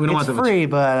the green. We don't It's want that free,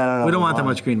 much. but I don't know. We don't want that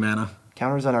much green mana.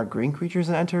 Counters on our green creatures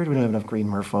that entered. We don't have enough green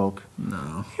Merfolk.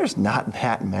 No. There's not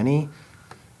that many.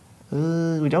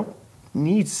 We don't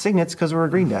need signets because we're a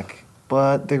green deck,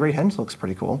 but the Great Henge looks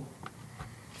pretty cool.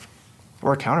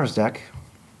 Or a counters deck.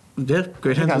 Yeah,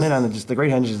 Great I think I'm in Henge. on the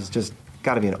Great Henge is just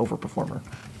got to be an overperformer.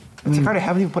 It's a card I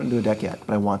haven't even put into a deck yet,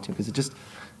 but I want to because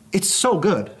it's so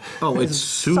good. Oh, it's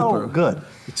super so good.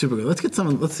 It's super good. Let's get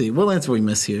some. Let's see. What lands do we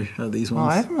miss here? Out of these Well,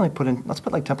 ones. I haven't really put in. Let's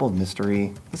put like Temple of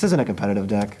Mystery. This isn't a competitive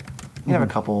deck. You can have a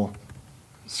couple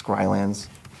Scrylands.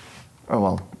 Oh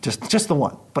well, just the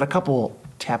one, but a couple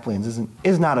tap lands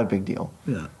is not a big deal.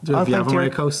 Yeah. Do you have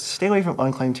Yavimaya Coast? Stay away from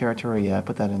unclaimed territory. Yeah,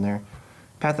 put that in there.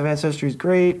 Path of Ancestry is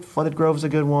great. Flooded Grove's a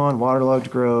good one. Waterlogged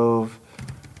Grove.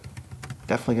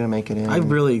 Definitely gonna make it in. I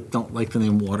really don't like the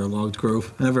name Waterlogged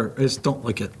Grove. I just don't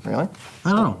like it. Really?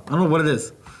 I don't know. I don't know what it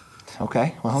is.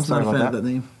 Okay. Well, I'm Just sorry not a about fan that. of that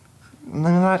name. I'm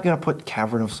not gonna put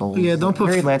Cavern of Souls. Yeah, don't put-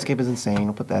 Varied Landscape is insane.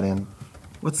 I'll put that in.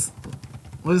 What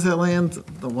is that land?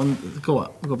 The one. Go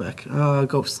up. Go back.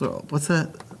 Go slow. What's that?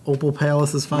 Opal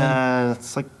Palace is fine. Nah,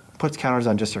 it's like puts counters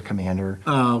on just your commander.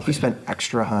 Oh, If you okay. spent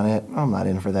extra on it, I'm not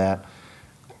in for that.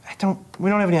 We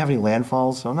don't even have any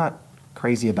landfalls, so I'm not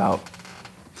crazy about.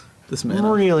 This I'm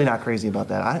mana. really not crazy about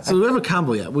that. So we have a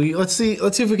combo yet. Let's see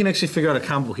if we can actually figure out a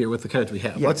combo here with the cards we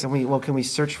have. Yeah, Let's, can we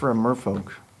search for a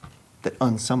Merfolk that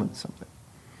unsummons something?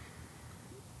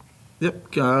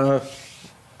 yep.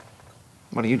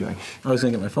 What are you doing? I was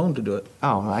gonna get my phone to do it.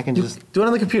 Oh, I can just. Do it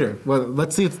on the computer. Well,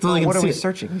 let's see if it's What can are see we it.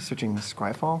 searching? Are we searching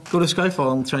Scryfall? Go to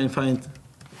Skyfall and try and find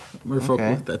Merfolk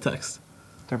Okay. with that text.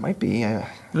 There might be. I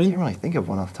mean- can't really think of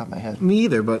one off the top of my head. Me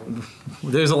either, but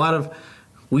there's a lot of.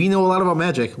 We know a lot about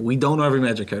Magic. We don't know every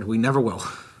Magic card. We never will.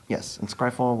 Yes, and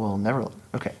Scryfall will never.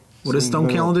 Okay. What does So Stone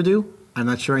you- Calendar do? I'm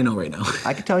not sure I know right now.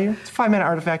 I can tell you. It's a 5-mana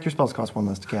artifact. Your spells cost 1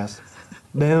 less to cast.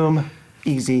 Boom.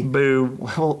 Easy. Boom.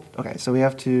 Well, okay, so we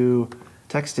have to.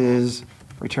 Text is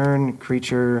return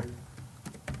creature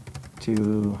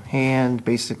to hand,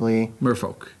 basically.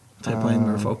 Merfolk. Type line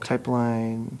Merfolk. Type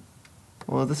line.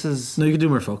 Well, this is... No, you can do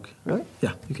Merfolk. Really?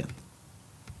 Yeah, you can.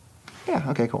 Yeah,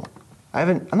 okay, cool.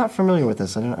 I'm not familiar with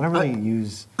this. I don't really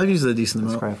use... I've used it a decent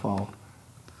amount. Scryfall.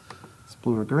 It's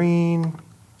blue or green,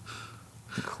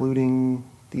 including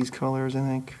these colors, I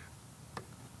think.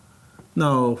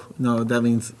 No, that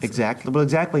means... Exactly. But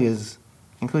exactly is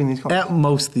including these colors? At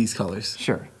most these colors.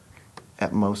 Sure.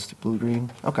 At most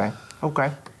blue-green. Okay.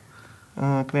 Okay.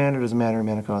 Commander doesn't matter.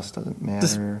 Mana cost doesn't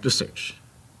matter. Just search.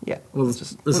 Yeah. Well,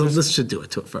 this should do it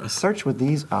to it for us. Search with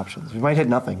these options. We might hit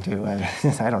nothing, too.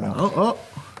 I don't know. Oh.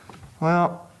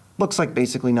 Well, looks like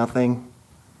basically nothing.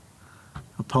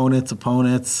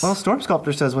 Opponents. Well, Storm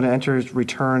Sculptor says when it enters,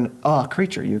 return a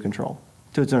creature you control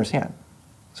to its owner's hand.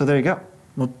 So there you go.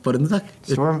 We'll put it in the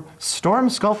deck. Storm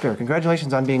Sculptor,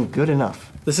 congratulations on being good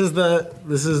enough. This is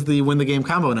the win the game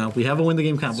combo now. We have a win the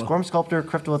game combo. Storm Sculptor,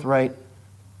 Cryptolith Rite,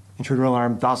 Intruder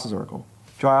Alarm, Thassa's Oracle.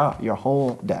 Draw your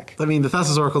whole deck. I mean, the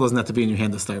Thassa's Oracle doesn't have to be in your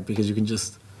hand to start because you can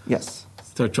just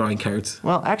start drawing cards.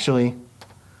 Well, actually,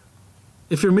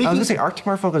 if you're making, I was gonna say Arctic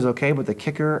Merfolk is okay, but the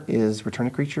kicker is return a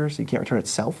creature, so you can't return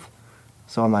itself.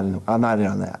 So I'm not in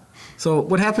on that. So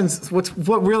what happens? What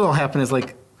really will happen is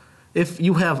like, if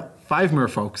you have 5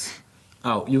 Merfolks,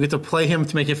 you get to play him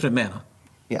to make infinite mana.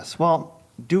 Yes. Well,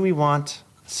 do we want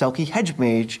Selkie Hedge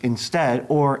Mage instead,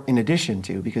 or in addition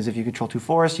to? Because if you control 2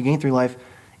 forests, you gain 3 life.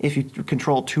 If you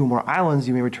control 2 more islands,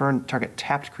 you may return target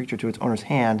tapped creature to its owner's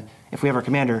hand. If we have our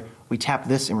commander, we tap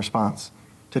this in response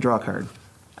to draw a card,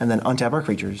 and then untap our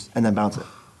creatures, and then bounce it.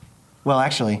 Well,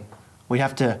 actually, we'd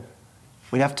have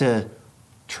to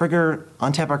trigger,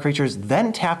 untap our creatures,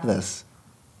 then tap this,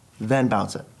 then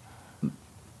bounce it.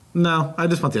 No, I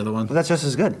just want the other one. But that's just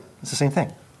as good. It's the same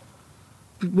thing.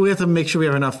 We have to make sure we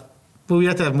have enough. But we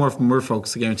have to have more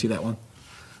Merfolks to guarantee that one,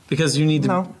 because you need to.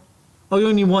 No. Oh, you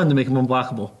only need 1 to make them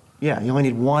unblockable. Yeah, you only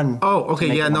need 1. Oh, okay, to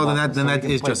make yeah, them no, unblockable. then that we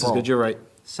can is play just as both. good. You're right.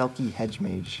 Selkie Hedge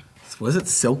Mage. Was it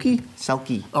Silky?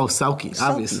 Selkie. Oh, Selkie,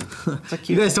 obviously. It's a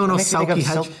cute, You guys don't know that makes me think Selkie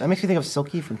of Hedge? That makes me think of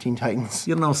Silky from Teen Titans.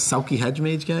 You don't know Selkie Hedge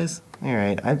Mage, guys? All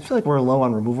right, I feel like we're low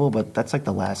on removal, but that's like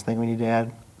the last thing we need to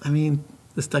add. I mean,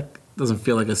 this deck doesn't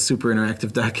feel like a super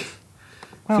interactive deck.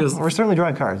 Well, we're certainly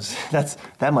drawing cards.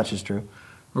 That much is true.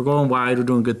 We're going wide. We're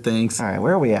doing good things. All right,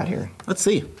 where are we at here? Let's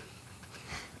see.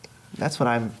 That's what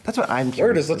I'm curious.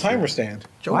 Where does the to see. timer stand?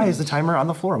 Why is the timer on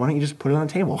the floor? Why don't you just put it on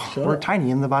the table? We're up.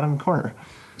 tiny in the bottom corner.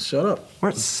 Shut up. We're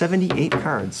at 78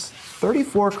 cards,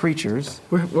 34 creatures.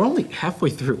 We're only halfway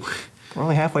through. We're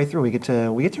only halfway through. We get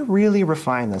to really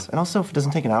refine this. And also, if it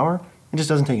doesn't take an hour, it just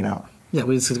doesn't take an hour. Yeah,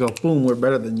 we just go, boom, we're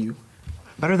better than you.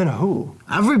 Better than who?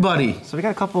 Everybody. So we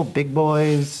got a couple big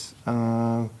boys.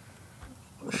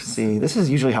 Let's see. This is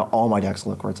usually how all my decks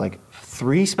look, where it's like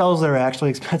 3 spells that are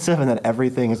actually expensive, and then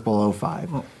everything is below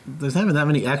 5. Well, there's not even that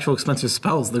many actual expensive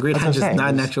spells. The Great That's Hedge what I'm is saying.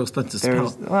 not an actual expensive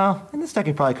spell. Well, in this deck,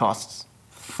 it probably costs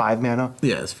 5 mana.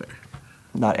 Yeah, that's fair.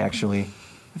 Not actually.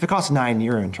 If it costs 9,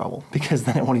 you're in trouble, because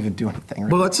then it won't even do anything.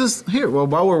 Right? Well, let's just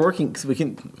while we're working, because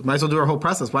might as well do our whole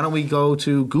process. Why don't we go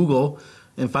to Google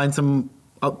and find some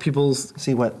people's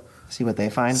see what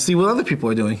they find. see what other people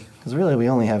are doing. Because really, we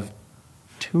only have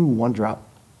 2 1-drop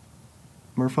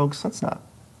Merfolks. That's not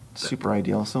super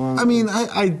ideal. So I mean,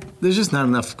 I there's just not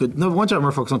enough good. No, 1-drop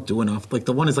Merfolks don't do enough. Like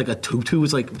the one is like a 2/2.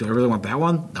 It's like, do I really want that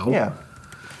one? No. Yeah.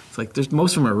 It's like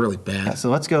most of them are really bad. Yeah, so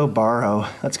let's go borrow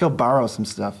some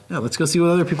stuff. Yeah, let's go see what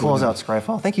other people Close are out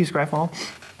Scryfall. Thank you, Scryfall.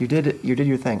 You did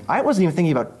your thing. I wasn't even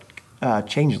thinking about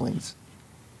changelings,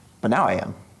 but now I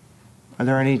am. Are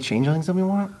there any changelings that we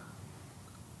want?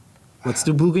 Let's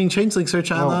do Blue Green Changeling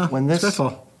search on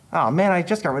Scryfall. Oh man, I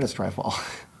just got rid of Scryfall.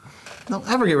 Don't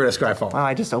ever get rid of Scryfall. Well,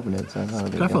 I just opened it, so it's not a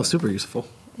big deal. Scryfall is super useful.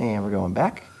 And we're going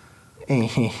back.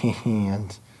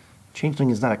 And changeling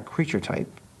is not a creature type,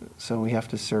 so we have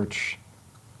to search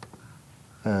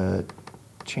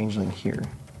changeling here.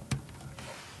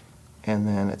 And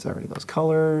then it's already those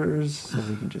colors, so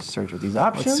we can just search with these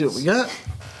options. Let's see what we got.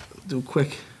 Do it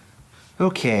quick.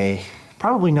 Okay,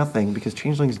 probably nothing because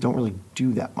changelings don't really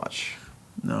do that much.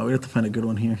 No, we have to find a good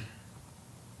one here.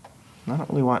 I don't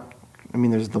really want. I mean,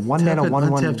 there's the 1 mana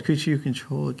 1/1. Untapped creature you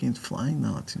control against flying.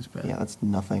 No, that seems bad. Yeah, that's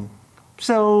nothing.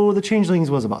 So the changelings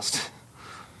was a bust.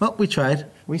 Well, we tried.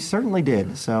 We certainly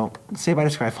did. So say bye to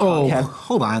Scryfall. Oh, again.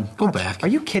 hold on. Go back. Are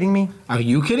you kidding me? Are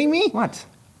you kidding me? What?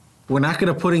 We're not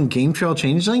going to put in Game Trail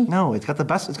Changeling? No, it's got the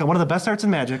best. It's got one of the best arts in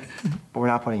Magic, but we're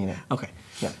not putting it in. Okay.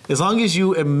 Yeah. As long as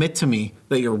you admit to me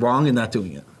that you're wrong and not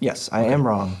doing it. Yes, I am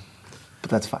wrong,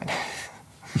 but that's fine.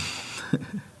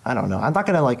 I don't know. I'm not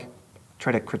gonna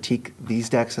try to critique these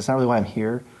decks. That's not really why I'm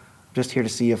here. I'm just here to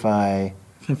see if I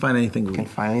Can't find anything. can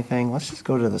find anything. Let's just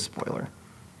go to the spoiler.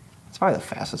 It's probably the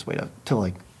fastest way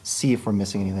to see if we're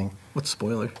missing anything. What's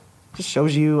spoiler? Just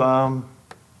shows you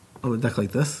Oh, a deck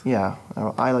like this? Yeah,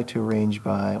 I like to arrange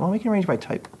by, well, we can arrange by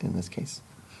type in this case.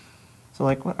 So,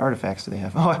 like, what artifacts do they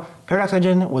have? Oh, Paradox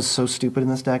Engine was so stupid in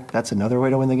this deck. That's another way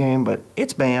to win the game, but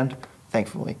it's banned,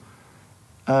 thankfully.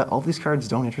 All these cards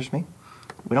don't interest me.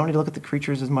 We don't need to look at the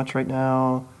creatures as much right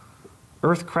now.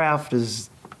 Earthcraft is,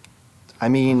 I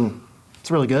mean,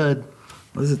 it's really good.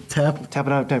 What is it? Tap? Tap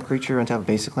an type creature and tap a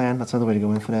basic land. That's another way to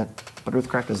go infinite. But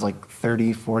Earthcraft is like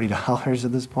 $30, $40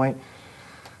 at this point.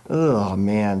 Oh,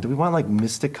 man. Do we want, like,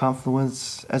 Mystic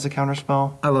Confluence as a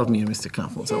counterspell? I love me a Mystic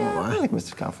Confluence, I won't lie. I like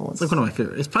Mystic Confluence. It's like one of my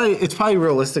favorite. It's probably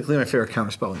realistically my favorite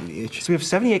counterspell in EDH. So we have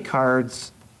 78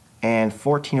 cards, and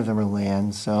 14 of them are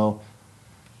lands, so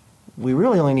we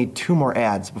really only need 2 more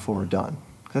adds before we're done.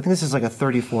 'Cause I think this is like a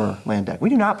 34 land deck. We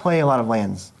do not play a lot of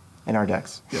lands in our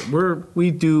decks. Yeah,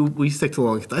 we stick to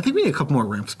like, I think we need a couple more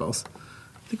ramp spells.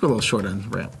 I think we're a little short on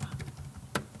ramp.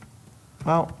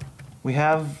 Well, we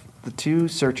have the 2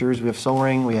 searchers. We have Soul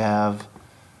Ring. We have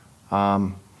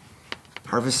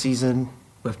Harvest Season.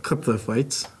 We have Clipcliff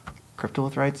Lights.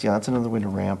 Cryptolith Rights. Yeah, that's another way to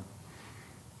ramp.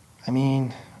 I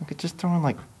mean, we could just throw in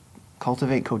like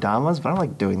Cultivate Kodamas, but I don't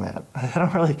like doing that. I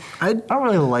don't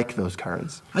really like those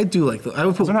cards. I do like those. I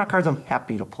would put. Those are not cards I'm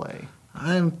happy to play.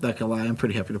 I'm not gonna lie. I'm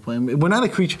pretty happy to play them. We're not a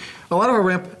creature. A lot of our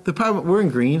ramp. The problem we're in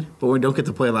green, but we don't get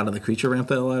to play a lot of the creature ramp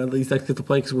that a lot of these decks get to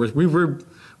play because when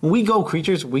we go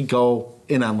creatures, we go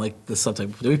in on like the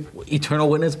subtype. Eternal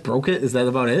Witness broke it. Is that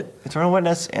about it? Eternal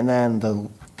Witness, and then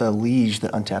the Liege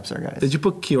that untaps our guys. Did you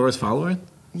put Kiora's Follower in?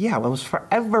 Yeah, well, it was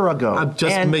forever ago. I'm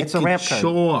just and making it's a ramp card.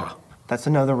 sure. That's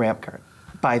another ramp card,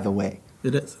 by the way.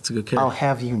 It is. It's a good card. I'll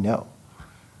have you know.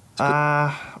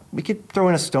 We could throw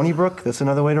in a Stony Brook. That's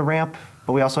another way to ramp.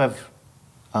 But we also have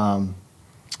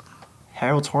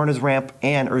Harold's Horn as ramp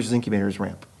and Urza's Incubator as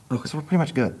ramp. Okay. So we're pretty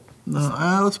much good.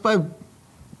 No, let's buy. I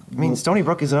mean, Stony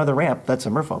Brook is another ramp. That's a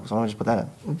Merfolk, so I'll just put that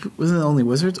in. Wasn't it only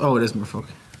Wizards? Oh, it is Merfolk.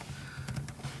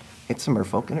 It's a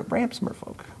Merfolk, and it ramps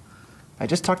Merfolk. I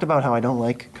just talked about how I don't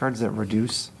like cards that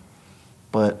reduce,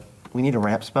 but we need a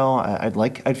ramp spell.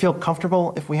 I'd feel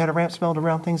comfortable if we had a ramp spell to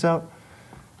round things out.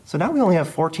 So now we only have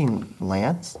 14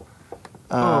 lands.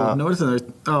 Notice there.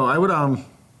 Oh, I would I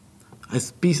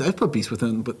put Beast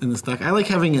within in this deck. I like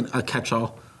having a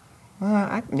catch-all.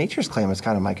 Nature's Claim is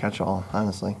kind of my catch-all,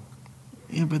 honestly.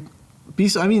 Yeah, but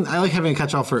Beast. I mean, I like having a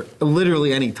catch-all for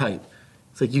literally any type.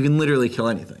 It's like you can literally kill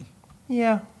anything.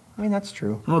 Yeah, I mean that's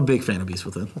true. I'm a big fan of Beast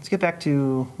within. Let's get back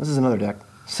to this is another deck.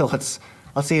 So let's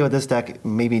see what this deck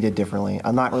maybe did differently.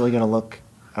 I'm not really gonna look.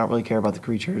 I don't really care about the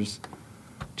creatures.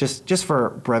 Just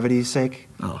for brevity's sake.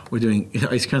 Oh, we're doing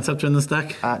Ice Conceptor in this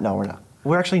deck? No, we're not.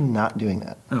 We're actually not doing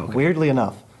that. Oh, okay. Weirdly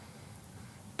enough.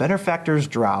 Benefactor's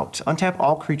Drought. Untap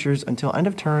all creatures until end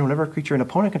of turn. Whenever a creature an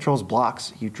opponent controls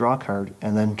blocks, you draw a card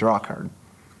and then draw a card.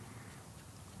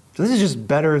 So this is just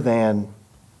better than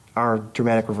our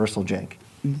Dramatic Reversal jank.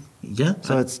 Yeah.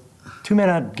 So it's 2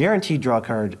 mana, guaranteed draw a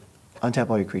card, untap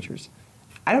all your creatures.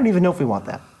 I don't even know if we want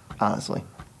that, honestly.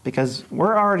 Because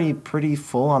we're already pretty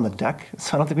full on the deck,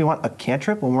 so I don't think we want a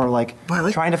cantrip when we're like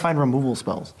trying to find removal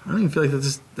spells. I don't even feel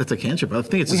like that's a cantrip. I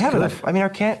think it's we just have good. enough. I mean, our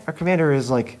commander is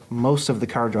like most of the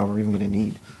card draw we're even going to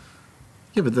need.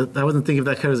 Yeah, but I wasn't thinking of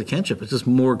that card as a cantrip. It's just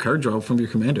more card draw from your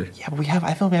commander. Yeah, but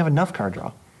I feel like we have enough card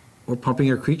draw. Or pumping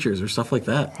your creatures or stuff like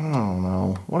that. I don't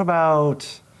know. What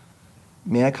about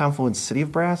Mana Confluence City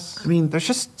of Brass? I mean, there's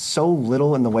just so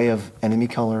little in the way of enemy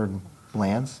colored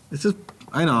lands. It's just,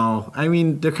 I know. I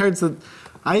mean, they're cards that,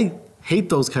 I hate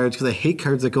those cards because I hate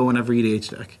cards that go in every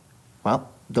EDH deck.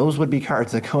 Well, those would be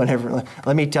cards that go in every,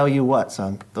 let me tell you what,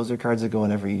 son. Those are cards that go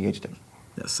in every EDH deck.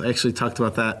 Yes, I actually talked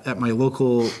about that at my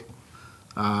local, one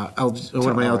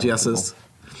of my LGSs.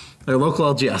 Their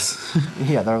local LGS.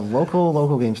 Yeah, their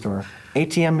local game store.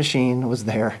 ATM machine was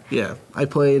there. Yeah, I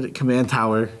played Command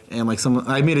Tower, and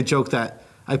I made a joke that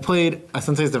I played a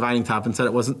Sensei's Divining Top and said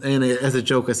it wasn't, and as a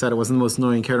joke I said it wasn't the most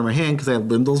annoying card in my hand because I had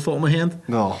Lindell's Vault in my hand.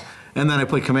 No. And then I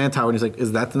played Command Tower, and he's like,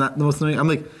 "Is that not the most annoying?" I'm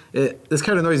like, "This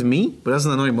card annoys me, but it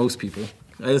doesn't annoy most people.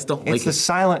 I just don't like it." It's the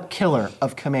silent killer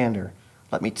of Commander.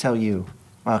 Let me tell you.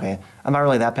 Okay, I'm not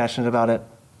really that passionate about it.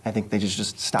 I think they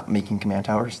just stopped making Command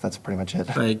Towers. That's pretty much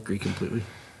it. I agree completely.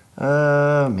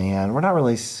 Man, we're not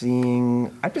really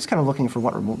seeing. I'm just kind of looking for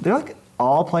what removal. They're like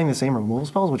all playing the same removal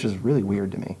spells, which is really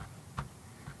weird to me.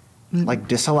 Like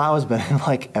Disallow has been in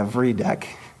like every deck.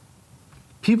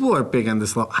 People are big on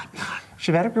Disallow. I'm not.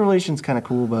 Shamanic Revelation's kind of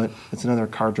cool, but it's another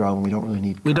card draw when we don't really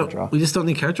need card draw. We just don't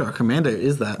need card draw. Commander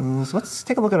is that. So let's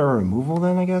take a look at our removal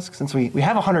then, I guess, since we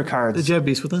have 100 cards. Did you have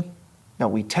Beast Within? No,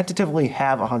 we tentatively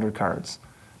have 100 cards.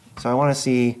 So I want to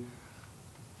see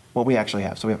what we actually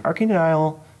have. So we have Arcane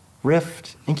Denial,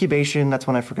 Rift, Incubation, that's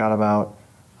one I forgot about.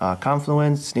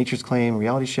 Confluence, Nature's Claim,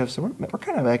 Reality Shift. So we're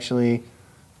kind of actually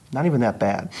not even that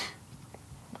bad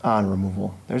on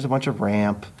removal. There's a bunch of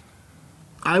ramp.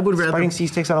 I would rather. Spreading Seas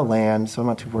takes out a land, so I'm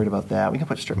not too worried about that. We can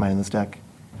put Strip Mine in this deck.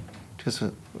 Just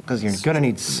because you're going to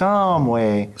need some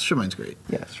way. Strip Mine's great.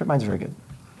 Yeah, Strip Mine's very good.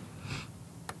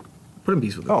 Put in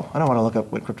Beast Within. Oh, I don't want to look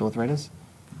up what Cryptolithrite is.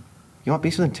 You want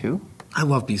Beast Within 2? I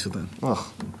love Beast Within. Ugh.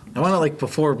 I want it like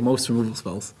before most removal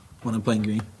spells when I'm playing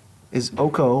green. Is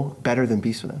Oko better than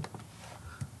Beast Within?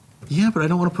 Yeah, but I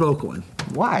don't want to put Oko in.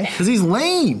 Why? Because he's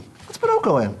lame. Let's put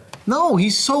Oko in. No,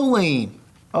 he's so lame.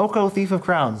 Oko, Thief of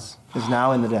Crowns, is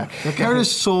now in the deck. That card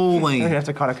is so I'm going to lame. have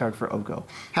to cut a card for Oko.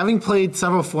 Having played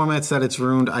several formats that it's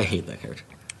ruined, I hate that card.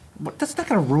 What, that's not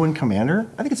going to ruin Commander.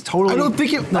 I think it's totally... I don't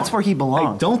think it... That's no, where he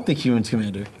belongs. I don't think he ruins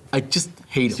Commander. I just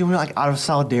hate So him. you're like out of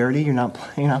solidarity, you're not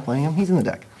playing him? He's in the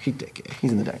deck. Hate that guy.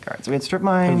 He's in the deck. All right, so we had Strip Have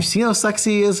Mine. you seen how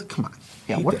sexy he is? Come on.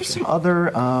 Yeah, Hate what that are some guy.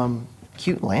 other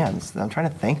cute lands? I'm trying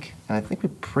to think, and I think we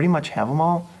pretty much have them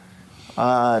all.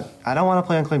 I don't want to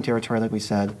play Unclaimed Territory like we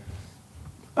said.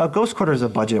 Ghost Quarter is a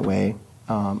budget way.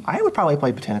 I would probably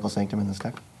play Botanical Sanctum in this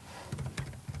deck.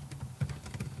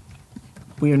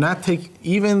 We are not taking...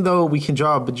 Even though we can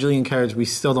draw a bajillion cards, we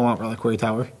still don't want Reliquary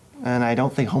Tower. And I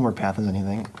don't think Homeward Path is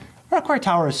anything. Reliquary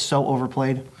Tower is so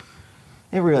overplayed.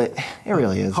 It really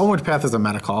is. Homeward Path is a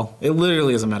meta call. It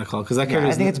literally is a meta call because that card Yeah,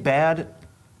 I is... think it's bad,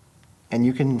 and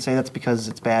you can say that's because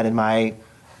it's bad in my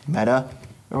meta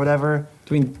or whatever.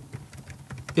 I mean,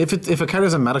 if a card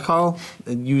is a meta call,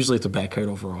 usually it's a bad card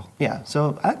overall. Yeah,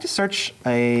 so I like to search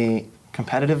a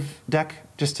competitive deck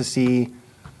just to see.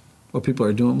 What people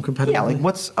are doing competitively. Yeah, like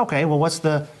what's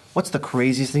the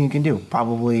craziest thing you can do?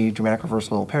 Probably Dramatic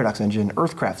Reversal, Paradox Engine,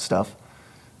 Earthcraft stuff.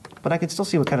 But I can still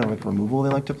see what kind of like removal they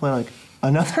like to play. Like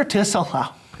another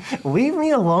disallow. Leave me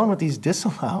alone with these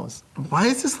disallows. Why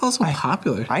is this also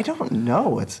popular? I don't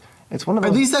know. It's one of Are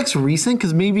those. these decks recent?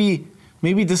 Because maybe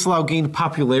Disallow gained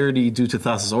popularity due to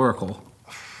Thassa's Oracle.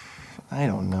 I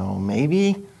don't know.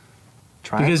 Maybe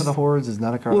Triumph Because- of the Hordes is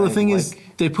not a card. Well, the I thing like. is,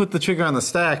 they put the trigger on the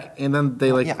stack, and then they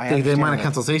yeah, I they understand mine a that.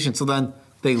 consultation, so then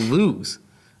they lose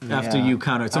after Yeah. you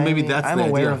counter it. So maybe that's I'm the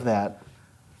aware idea. of that,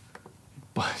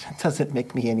 but it doesn't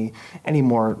make me any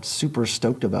more super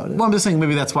stoked about it. Well, I'm just saying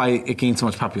maybe that's why it gained so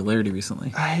much popularity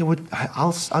recently.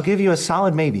 I'll give you a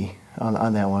solid maybe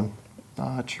on that one.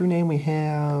 True name we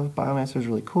have. Biomancer is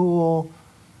really cool.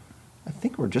 I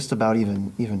think we're just about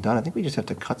even done. I think we just have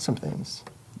to cut some things.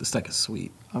 This deck is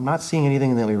sweet. I'm not seeing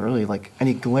anything that we really like.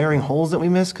 Any glaring holes that we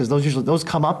missed, because those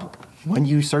come up when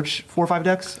you search 4 or 5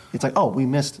 decks. It's like, oh, we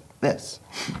missed this.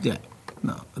 Yeah.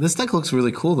 No, this deck looks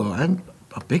really cool though. I'm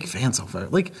a big fan so far.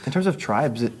 Like, In terms of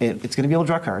tribes, it's going to be able to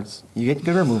draw cards. You get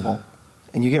good removal,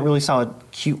 and you get really solid,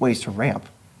 cute ways to ramp.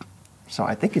 So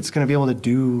I think it's going to be able to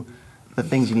do the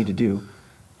things you need to do.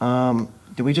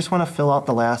 Do we just want to fill out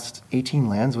the last 18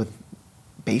 lands with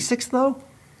basics, though?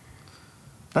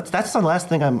 That's the last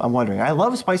thing I'm wondering. I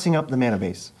love spicing up the mana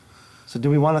base. So do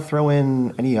we want to throw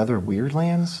in any other weird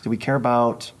lands? Do we care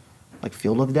about, like,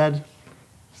 Field of the Dead?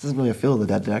 This isn't really a Field of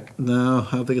the Dead deck. no,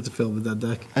 I don't think it's a Field of the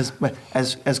Dead deck.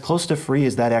 As close to free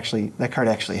as that card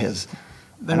actually is.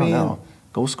 I don't mean- know.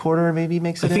 Ghost Quarter maybe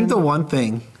makes I it think in? the one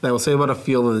thing that I will say about a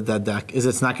Field of the Dead deck is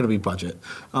it's not going to be budget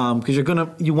because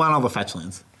you want all the fetch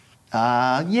lands.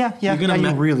 Yeah, You're gonna you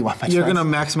ma- really want fetch You're lands.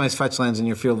 going to maximize fetch lands in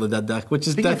your Field of the Dead deck, which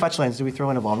is Speaking of deck- fetch lands, do we throw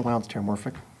in Evolving Wilds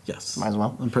Terramorphic? Yes, Might as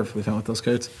well. I'm perfectly fine with those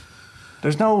cards.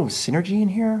 There's no synergy in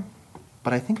here,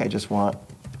 but I think I just want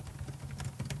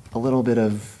a little bit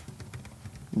of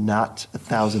not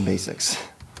 1,000 basics.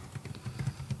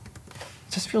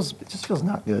 It just feels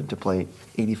not good to play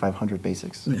 8,500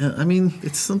 basics. Yeah, I mean,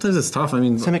 sometimes it's tough. I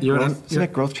mean,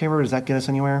 Simic Growth Chamber, does that get us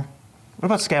anywhere? What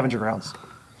about Scavenger Grounds?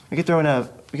 We could throw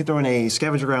in a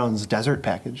Scavenger Grounds desert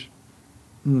package.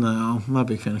 No, I'm not a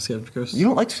big fan of Scavenger Ghosts. You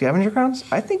don't like Scavenger Grounds?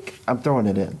 I think I'm throwing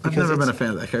it in. I've never been a fan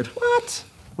of that card. What?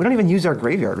 We don't even use our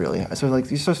graveyard, really. So, like,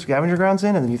 you throw Scavenger Grounds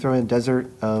in, and then you throw in Desert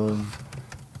of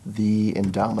the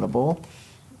Indomitable,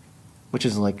 which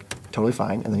is, like, totally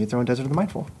fine, and then you throw in Desert of the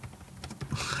Mindful.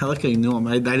 I like how you knew them.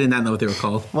 I did not know what they were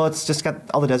called. Well, it's just got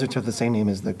all the deserts have the same name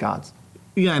as the gods.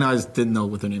 Yeah, I know. I just didn't know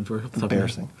what their names were. off the top of my head.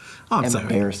 Embarrassing. Oh, I'm sorry.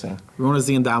 Embarrassing. Rona's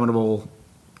the Indomitable,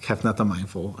 Kefnet the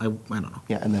Mindful. I don't know.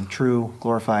 Yeah, and then True,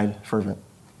 Glorified, Fervent.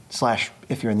 /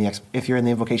 if you're in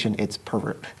the invocation, it's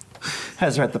Pervert.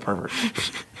 Hazaret the Pervert.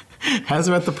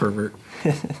 Hazaret the Pervert.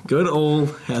 Good old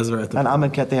Hazaret the On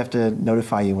Pervert. Amonkhet, they have to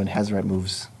notify you when Hazaret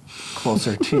moves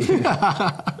closer to you.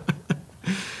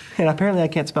 And apparently I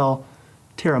can't spell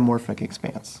Terramorphic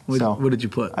Expanse. What did you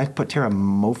put? I put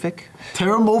Terramorphic.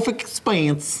 Terramorphic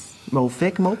Expanse.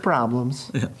 Mofic, mo problems.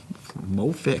 Yeah.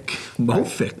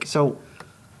 Mofic. So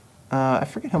I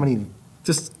forget how many.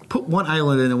 Just put one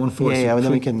island in and one forest. Yeah, and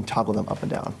then we can toggle them up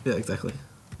and down. Yeah, exactly.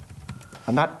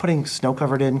 I'm not putting snow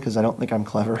covered in because I don't think I'm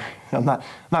clever. I'm not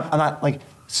like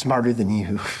smarter than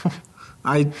you.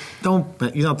 I don't.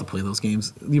 You don't have to play those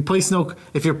games. You play snow.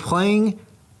 If you're playing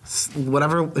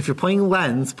whatever, if you're playing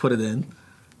Lens, put it in.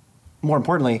 More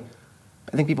importantly,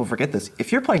 I think people forget this.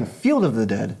 If you're playing Field of the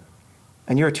Dead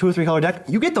and you're a 2 or 3 color deck,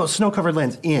 you get those snow-covered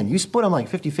lands in. You split them like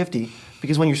 50-50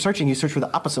 because when you're searching, you search for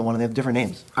the opposite one and they have different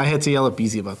names. I had to yell at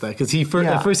Beezy about that because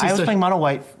at first he I was playing mono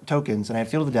white tokens and I had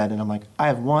Field of the Dead and I'm like, I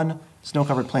have 1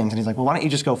 snow-covered plains. And he's like, well, why don't you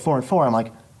just go 4 and 4? I'm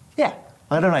like, yeah.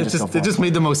 Why don't I just go 4 It just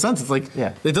made the most sense. It's like,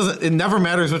 yeah. It never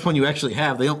matters which one you actually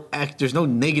have. They don't act, there's no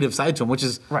negative side to them, which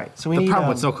is right. So the problem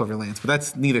with snow-covered lands. But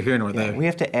that's neither here nor there. We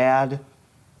have to add,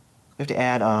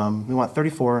 we want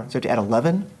 34, so we have to add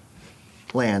 11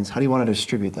 lands. How do you want to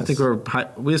distribute this? I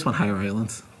think we just want higher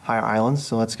islands. Higher islands,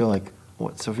 so let's go like,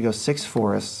 so if we go 6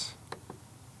 forests,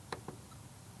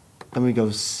 then we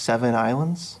go 7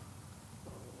 islands.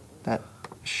 That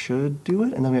should do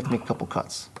it, and then we have to make a couple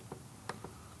cuts.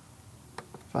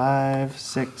 5,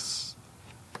 6,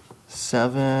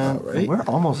 7. Right. We're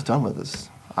almost done with this.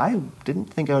 I didn't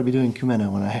think I would be doing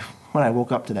Kumena when I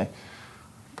woke up today.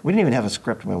 We didn't even have a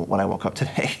script when I woke up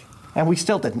today. And we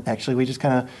still didn't, actually. We just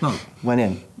kind of went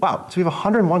in. Wow, so we have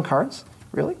 101 cards?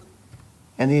 Really?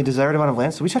 And the desired amount of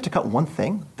lands? So we just have to cut one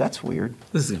thing? That's weird.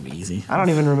 This is going to be easy. I don't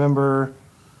even remember...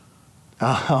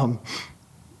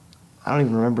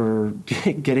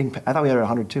 getting... I thought we had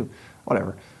 102.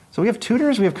 Whatever. So we have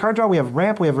tutors, we have card draw, we have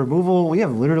ramp, we have removal, we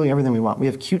have literally everything we want. We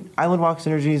have cute island walk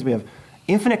synergies, we have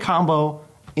infinite combo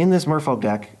in this Merfolk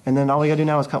deck, and then all we gotta do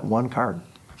now is cut one card.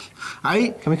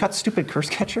 Can we cut stupid Curse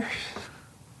Catcher?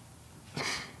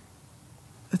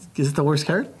 Is it the worst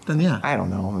card? Then yeah. I don't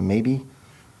know, maybe.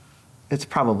 It's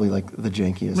probably like the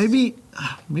jankiest.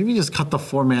 Maybe just cut the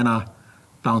 4 mana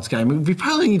bounce guy. I mean, we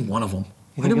probably need one of them.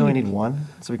 You think we only need one?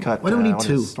 So we cut. Why do we need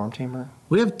 2? Storm Tamer.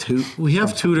 We have 2. We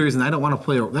have tutors, and I don't want to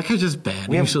play. That guy's just bad.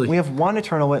 We have 1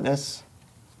 Eternal Witness,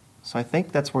 so I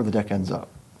think that's where the deck ends up.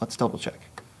 Let's double check,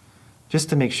 just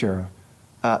to make sure.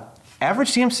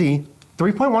 Average CMC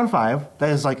 3.15. That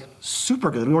is like super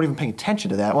good. We weren't even paying attention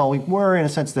to that. Well, we were in a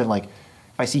sense that like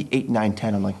if I see 8, 9,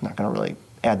 10, I'm like not gonna really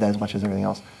add that as much as everything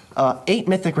else. 8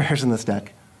 Mythic Rares in this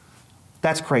deck.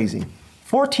 That's crazy.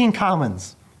 14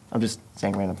 commons. I'm just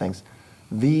saying random things.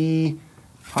 The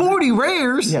 40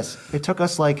 rares? Yes. It took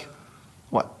us like,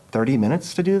 what, 30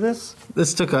 minutes to do this?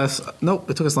 This took us, nope,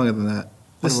 it took us longer than that.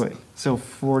 Wait, so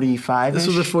 45. This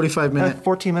was a 45-minute.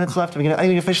 14 minutes left. I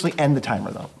can officially end the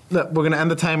timer, though. No, we're going to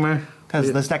end the timer.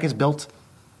 Because this deck is built.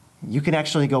 You can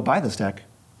actually go buy this deck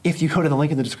if you go to the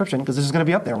link in the description, because this is going to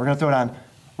be up there. We're going to throw it on.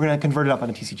 We're going to convert it up on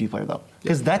a TCG player, though.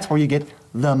 Because that's where you get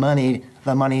the money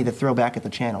to throw back at the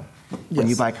channel when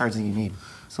you buy cards that you need.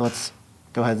 So let's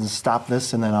go ahead and stop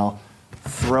this, and then I'll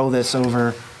throw this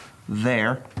over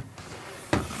there.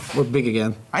 We're big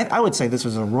again. I would say this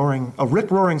was a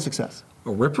rip-roaring success.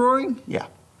 A rip-roaring? Yeah.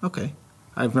 Okay.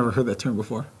 I've never heard that term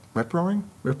before. Rip-roaring?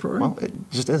 Rip-roaring? Well, it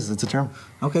just is. It's a term.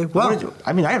 Okay, well.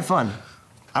 I mean, I had fun.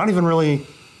 I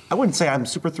wouldn't say I'm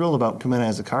super thrilled about Kumena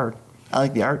as a card. I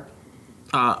like the art.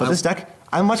 But this deck,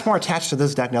 I'm much more attached to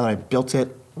this deck now that I built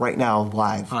it right now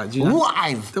live.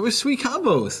 Live! There were sweet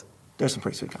combos. There's some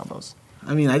pretty sweet combos.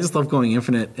 I mean, I just love going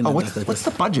infinite. What's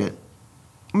the budget?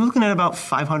 I'm looking at about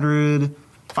 500,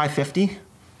 550.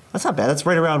 That's not bad. That's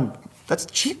right around, that's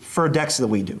cheap for decks that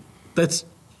we do. That's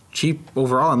cheap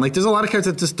overall. And like, there's a lot of cards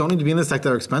that just don't need to be in this deck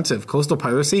that are expensive. Coastal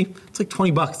Piracy, it's like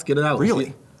 $20. Get it out.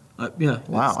 Really? Yeah.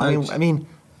 Wow. I mean,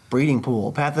 Breeding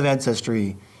Pool, Path of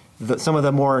Ancestry, some of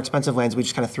the more expensive lands we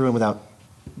just kind of threw in without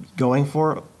going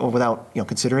for or without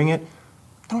considering it.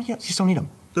 You just don't need them.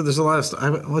 There's a lot of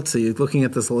stuff. Let's see. Looking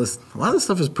at this list, a lot of the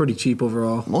stuff is pretty cheap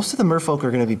overall. Most of the Merfolk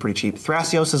are going to be pretty cheap.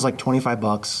 Thrasios is like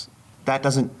 $25. That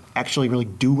doesn't actually really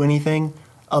do anything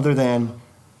other than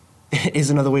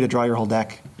is another way to draw your whole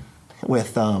deck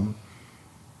with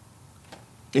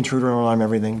Intruder Alarm,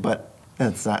 everything. But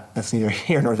that's neither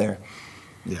here nor there.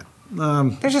 Yeah.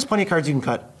 There's just plenty of cards you can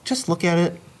cut. Just look at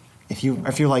it. If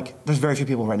you're like, there's very few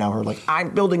people right now who are like,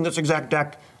 I'm building this exact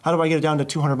deck. How do I get it down to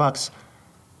 $200?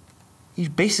 You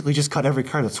basically just cut every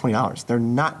card that's $20. They're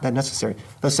not that necessary.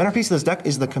 The centerpiece of this deck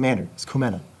is the commander. It's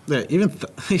Kumena. Yeah, even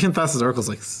Thassa's Oracle's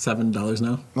like $7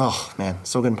 now. Oh man,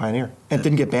 so good in Pioneer. It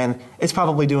didn't get banned. It's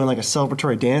probably doing like a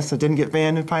celebratory dance that didn't get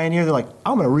banned in Pioneer. They're like,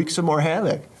 I'm gonna wreak some more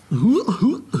havoc. It's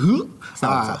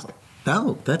not what it sounds like.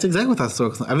 No, that's exactly what Thassa's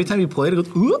Oracle. Every time you play it, it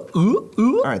goes ooh, ooh,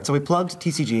 ooh. All right, so we plugged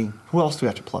TCG. Who else do we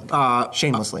have to plug?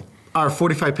 Shamelessly. our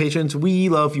 45 patrons, we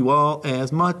love you all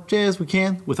as much as we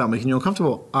can without making you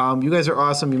uncomfortable. You guys are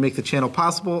awesome. You make the channel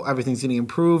possible. Everything's getting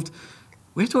improved.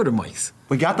 We have to order mics.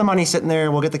 We got the money sitting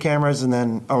there. We'll get the cameras or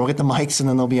we'll get the mics and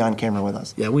then they'll be on camera with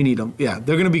us. Yeah, we need them. Yeah,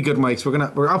 they're going to be good mics.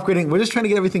 We're upgrading. We're just trying to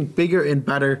get everything bigger and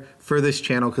better for this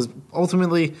channel because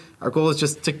ultimately our goal is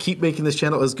just to keep making this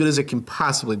channel as good as it can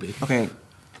possibly be. Okay,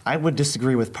 I would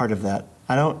disagree with part of that.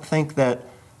 I don't think that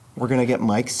we're going to get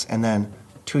mics and then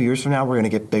 2 years from now we're going to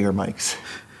get bigger mics.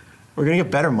 We're going to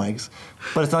get better mics,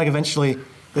 but it's not like eventually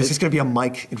there's just going to be a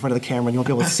mic in front of the camera and you won't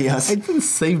be able to see us. I didn't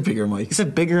say bigger mics. You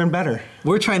said bigger and better.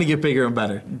 We're trying to get bigger and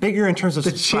better. Bigger in terms of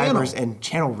subscribers and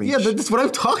channel reach. Yeah, that's what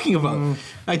I'm talking about.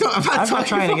 I'm not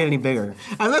trying to get any bigger.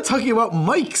 I'm not talking about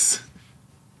mics.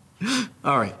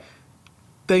 All right.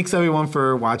 Thanks everyone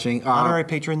for watching. Honorary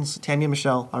patrons, Tanya,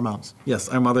 Michelle, our moms. Yes,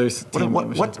 our mothers.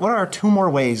 What are our 2 more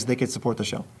ways they could support the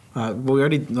show? Well, we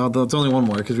already. No, it's only one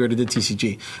more because we already did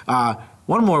TCG.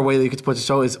 One more way that you can support the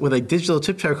show is with a digital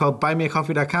tip jar called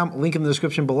buymeacoffee.com. Link in the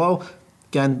description below.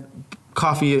 Again,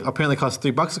 coffee apparently costs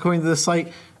 $3 according to this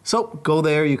site. So go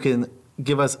there. You can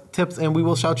give us tips and we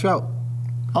will shout you out.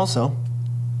 Also,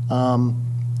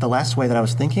 the last way that I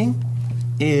was thinking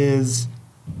is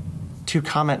to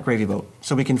comment gravy boat.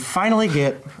 So we can finally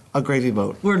get a gravy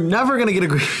boat. We're never going to get a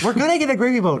gravy boat. We're going to get a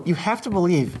gravy boat. You have to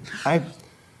believe.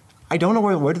 I don't know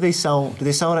where do they sell? Do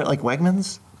they sell it at like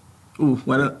Wegmans? Ooh,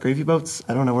 why not? Gravy boats?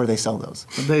 I don't know where they sell those.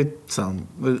 They sell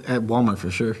them at Walmart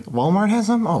for sure. Walmart has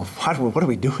them? Oh, what are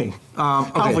we doing? How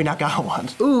have we not got one?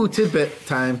 Ooh, tidbit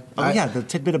time. Oh, yeah, the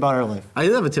tidbit about our life. I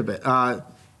did have a tidbit.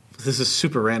 This is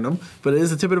super random, but it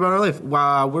is a tidbit about our life.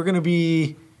 We're going to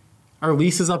be, our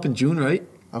lease is up in June, right?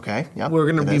 Okay, yeah.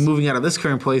 We're going to be moving out of this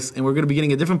current place, and we're going to be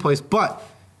getting a different place, but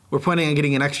we're planning on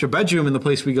getting an extra bedroom in the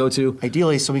place we go to.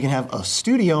 Ideally, so we can have a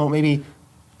studio, maybe,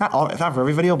 not for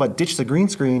every video, but ditch the green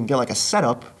screen, get like a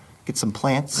setup, get some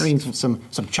plants, some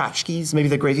tchotchkes. Maybe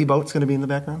the gravy boat's going to be in the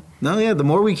background. No, yeah, the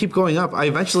more we keep going up, I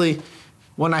eventually,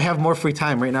 when I have more free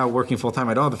time, right now working full time,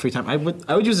 I don't have the free time, I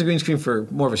would use the green screen for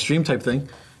more of a stream type thing.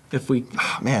 If we...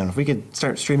 Oh, man, if we could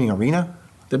start streaming Arena.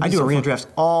 I do Arena drafts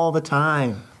all the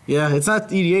time. Yeah, it's not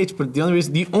EDH, but the only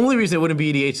reason it wouldn't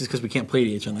be EDH is because we can't play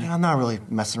EDH on there. Yeah, I'm not really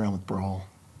messing around with Brawl.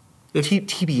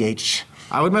 TBH.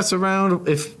 I would mess around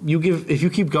if you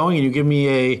keep going and you give me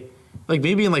a, like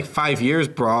maybe in like 5 years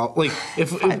Brawl, like if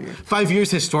 5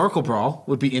 years historical Brawl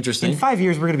would be interesting. In 5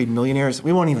 years we're going to be millionaires.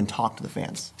 We won't even talk to the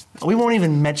fans. We won't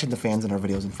even mention the fans in our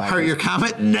videos in 5 years. Heart your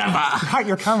comment? Never. Heart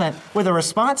your comment with a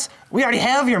response. We already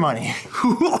have your money.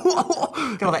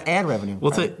 Got all the ad revenue.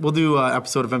 We'll do an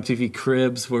episode of MTV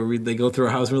Cribs where they go through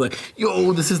our house and we're like,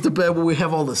 yo, this is the bed where we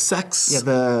have all the sex. Yeah,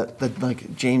 the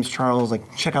like James Charles,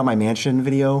 like check out my mansion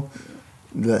video.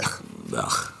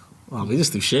 Ugh. Well, we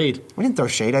just threw shade. We didn't throw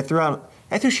shade. I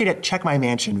threw shade at check my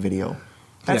mansion video.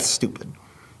 That's stupid.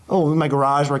 Oh, in my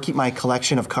garage where I keep my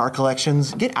collection of car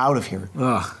collections. Get out of here.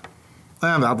 Ugh.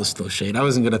 I'll just throw shade. I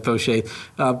wasn't going to throw shade.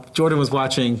 Jordan was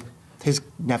watching... His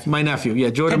nephew. My nephew, yeah.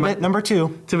 Jordan. Tidbit number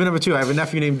 2. Tidbit number 2. I have a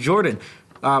nephew named Jordan.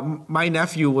 My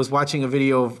nephew was watching a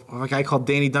video of a guy called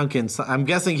Danny Duncan. So I'm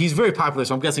guessing he's very popular,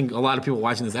 so I'm guessing a lot of people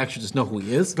watching this actually just know who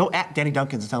he is. Go at Danny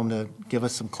Duncan and tell him to give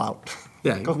us some clout.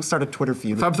 Yeah. Go start a Twitter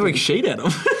feud. If I'm throwing shade at him.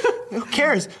 Who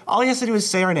cares? All he has to do is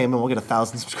say our name and we'll get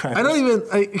 1,000 subscribers.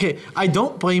 I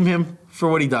don't blame him for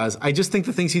what he does. I just think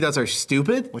the things he does are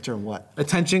stupid. Which are what?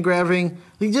 Attention grabbing.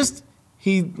 One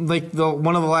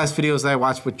of the last videos that I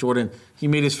watched with Jordan, he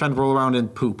made his friend roll around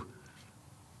and poop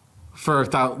for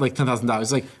like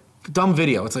 $10,000. Like, dumb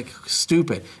video. It's like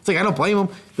stupid. It's like I don't blame him.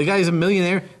 The guy is a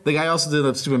millionaire. The guy also did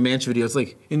a stupid mansion video. It's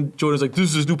like, and Jordan's like, this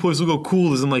is his new place. Look how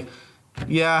cool it is. I'm like,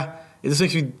 yeah.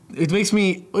 It makes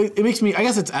me. I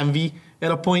guess it's envy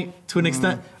at a point to an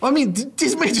extent. I mean,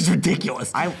 this mansion's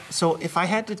ridiculous. So if I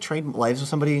had to trade lives with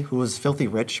somebody who was filthy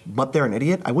rich, but they're an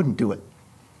idiot, I wouldn't do it.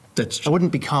 That's true. I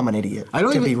wouldn't become an idiot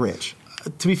to be rich.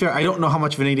 To be fair, I don't know how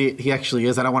much of an idiot he actually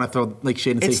is. I don't want to throw like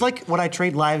shade and say. It's like when I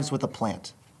trade lives with a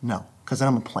plant. No, because then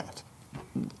I'm a plant.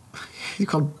 You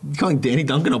calling Danny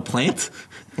Duncan a plant?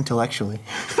 Intellectually.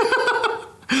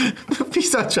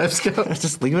 Peace out, Chef Scout.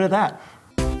 Just leave it at that.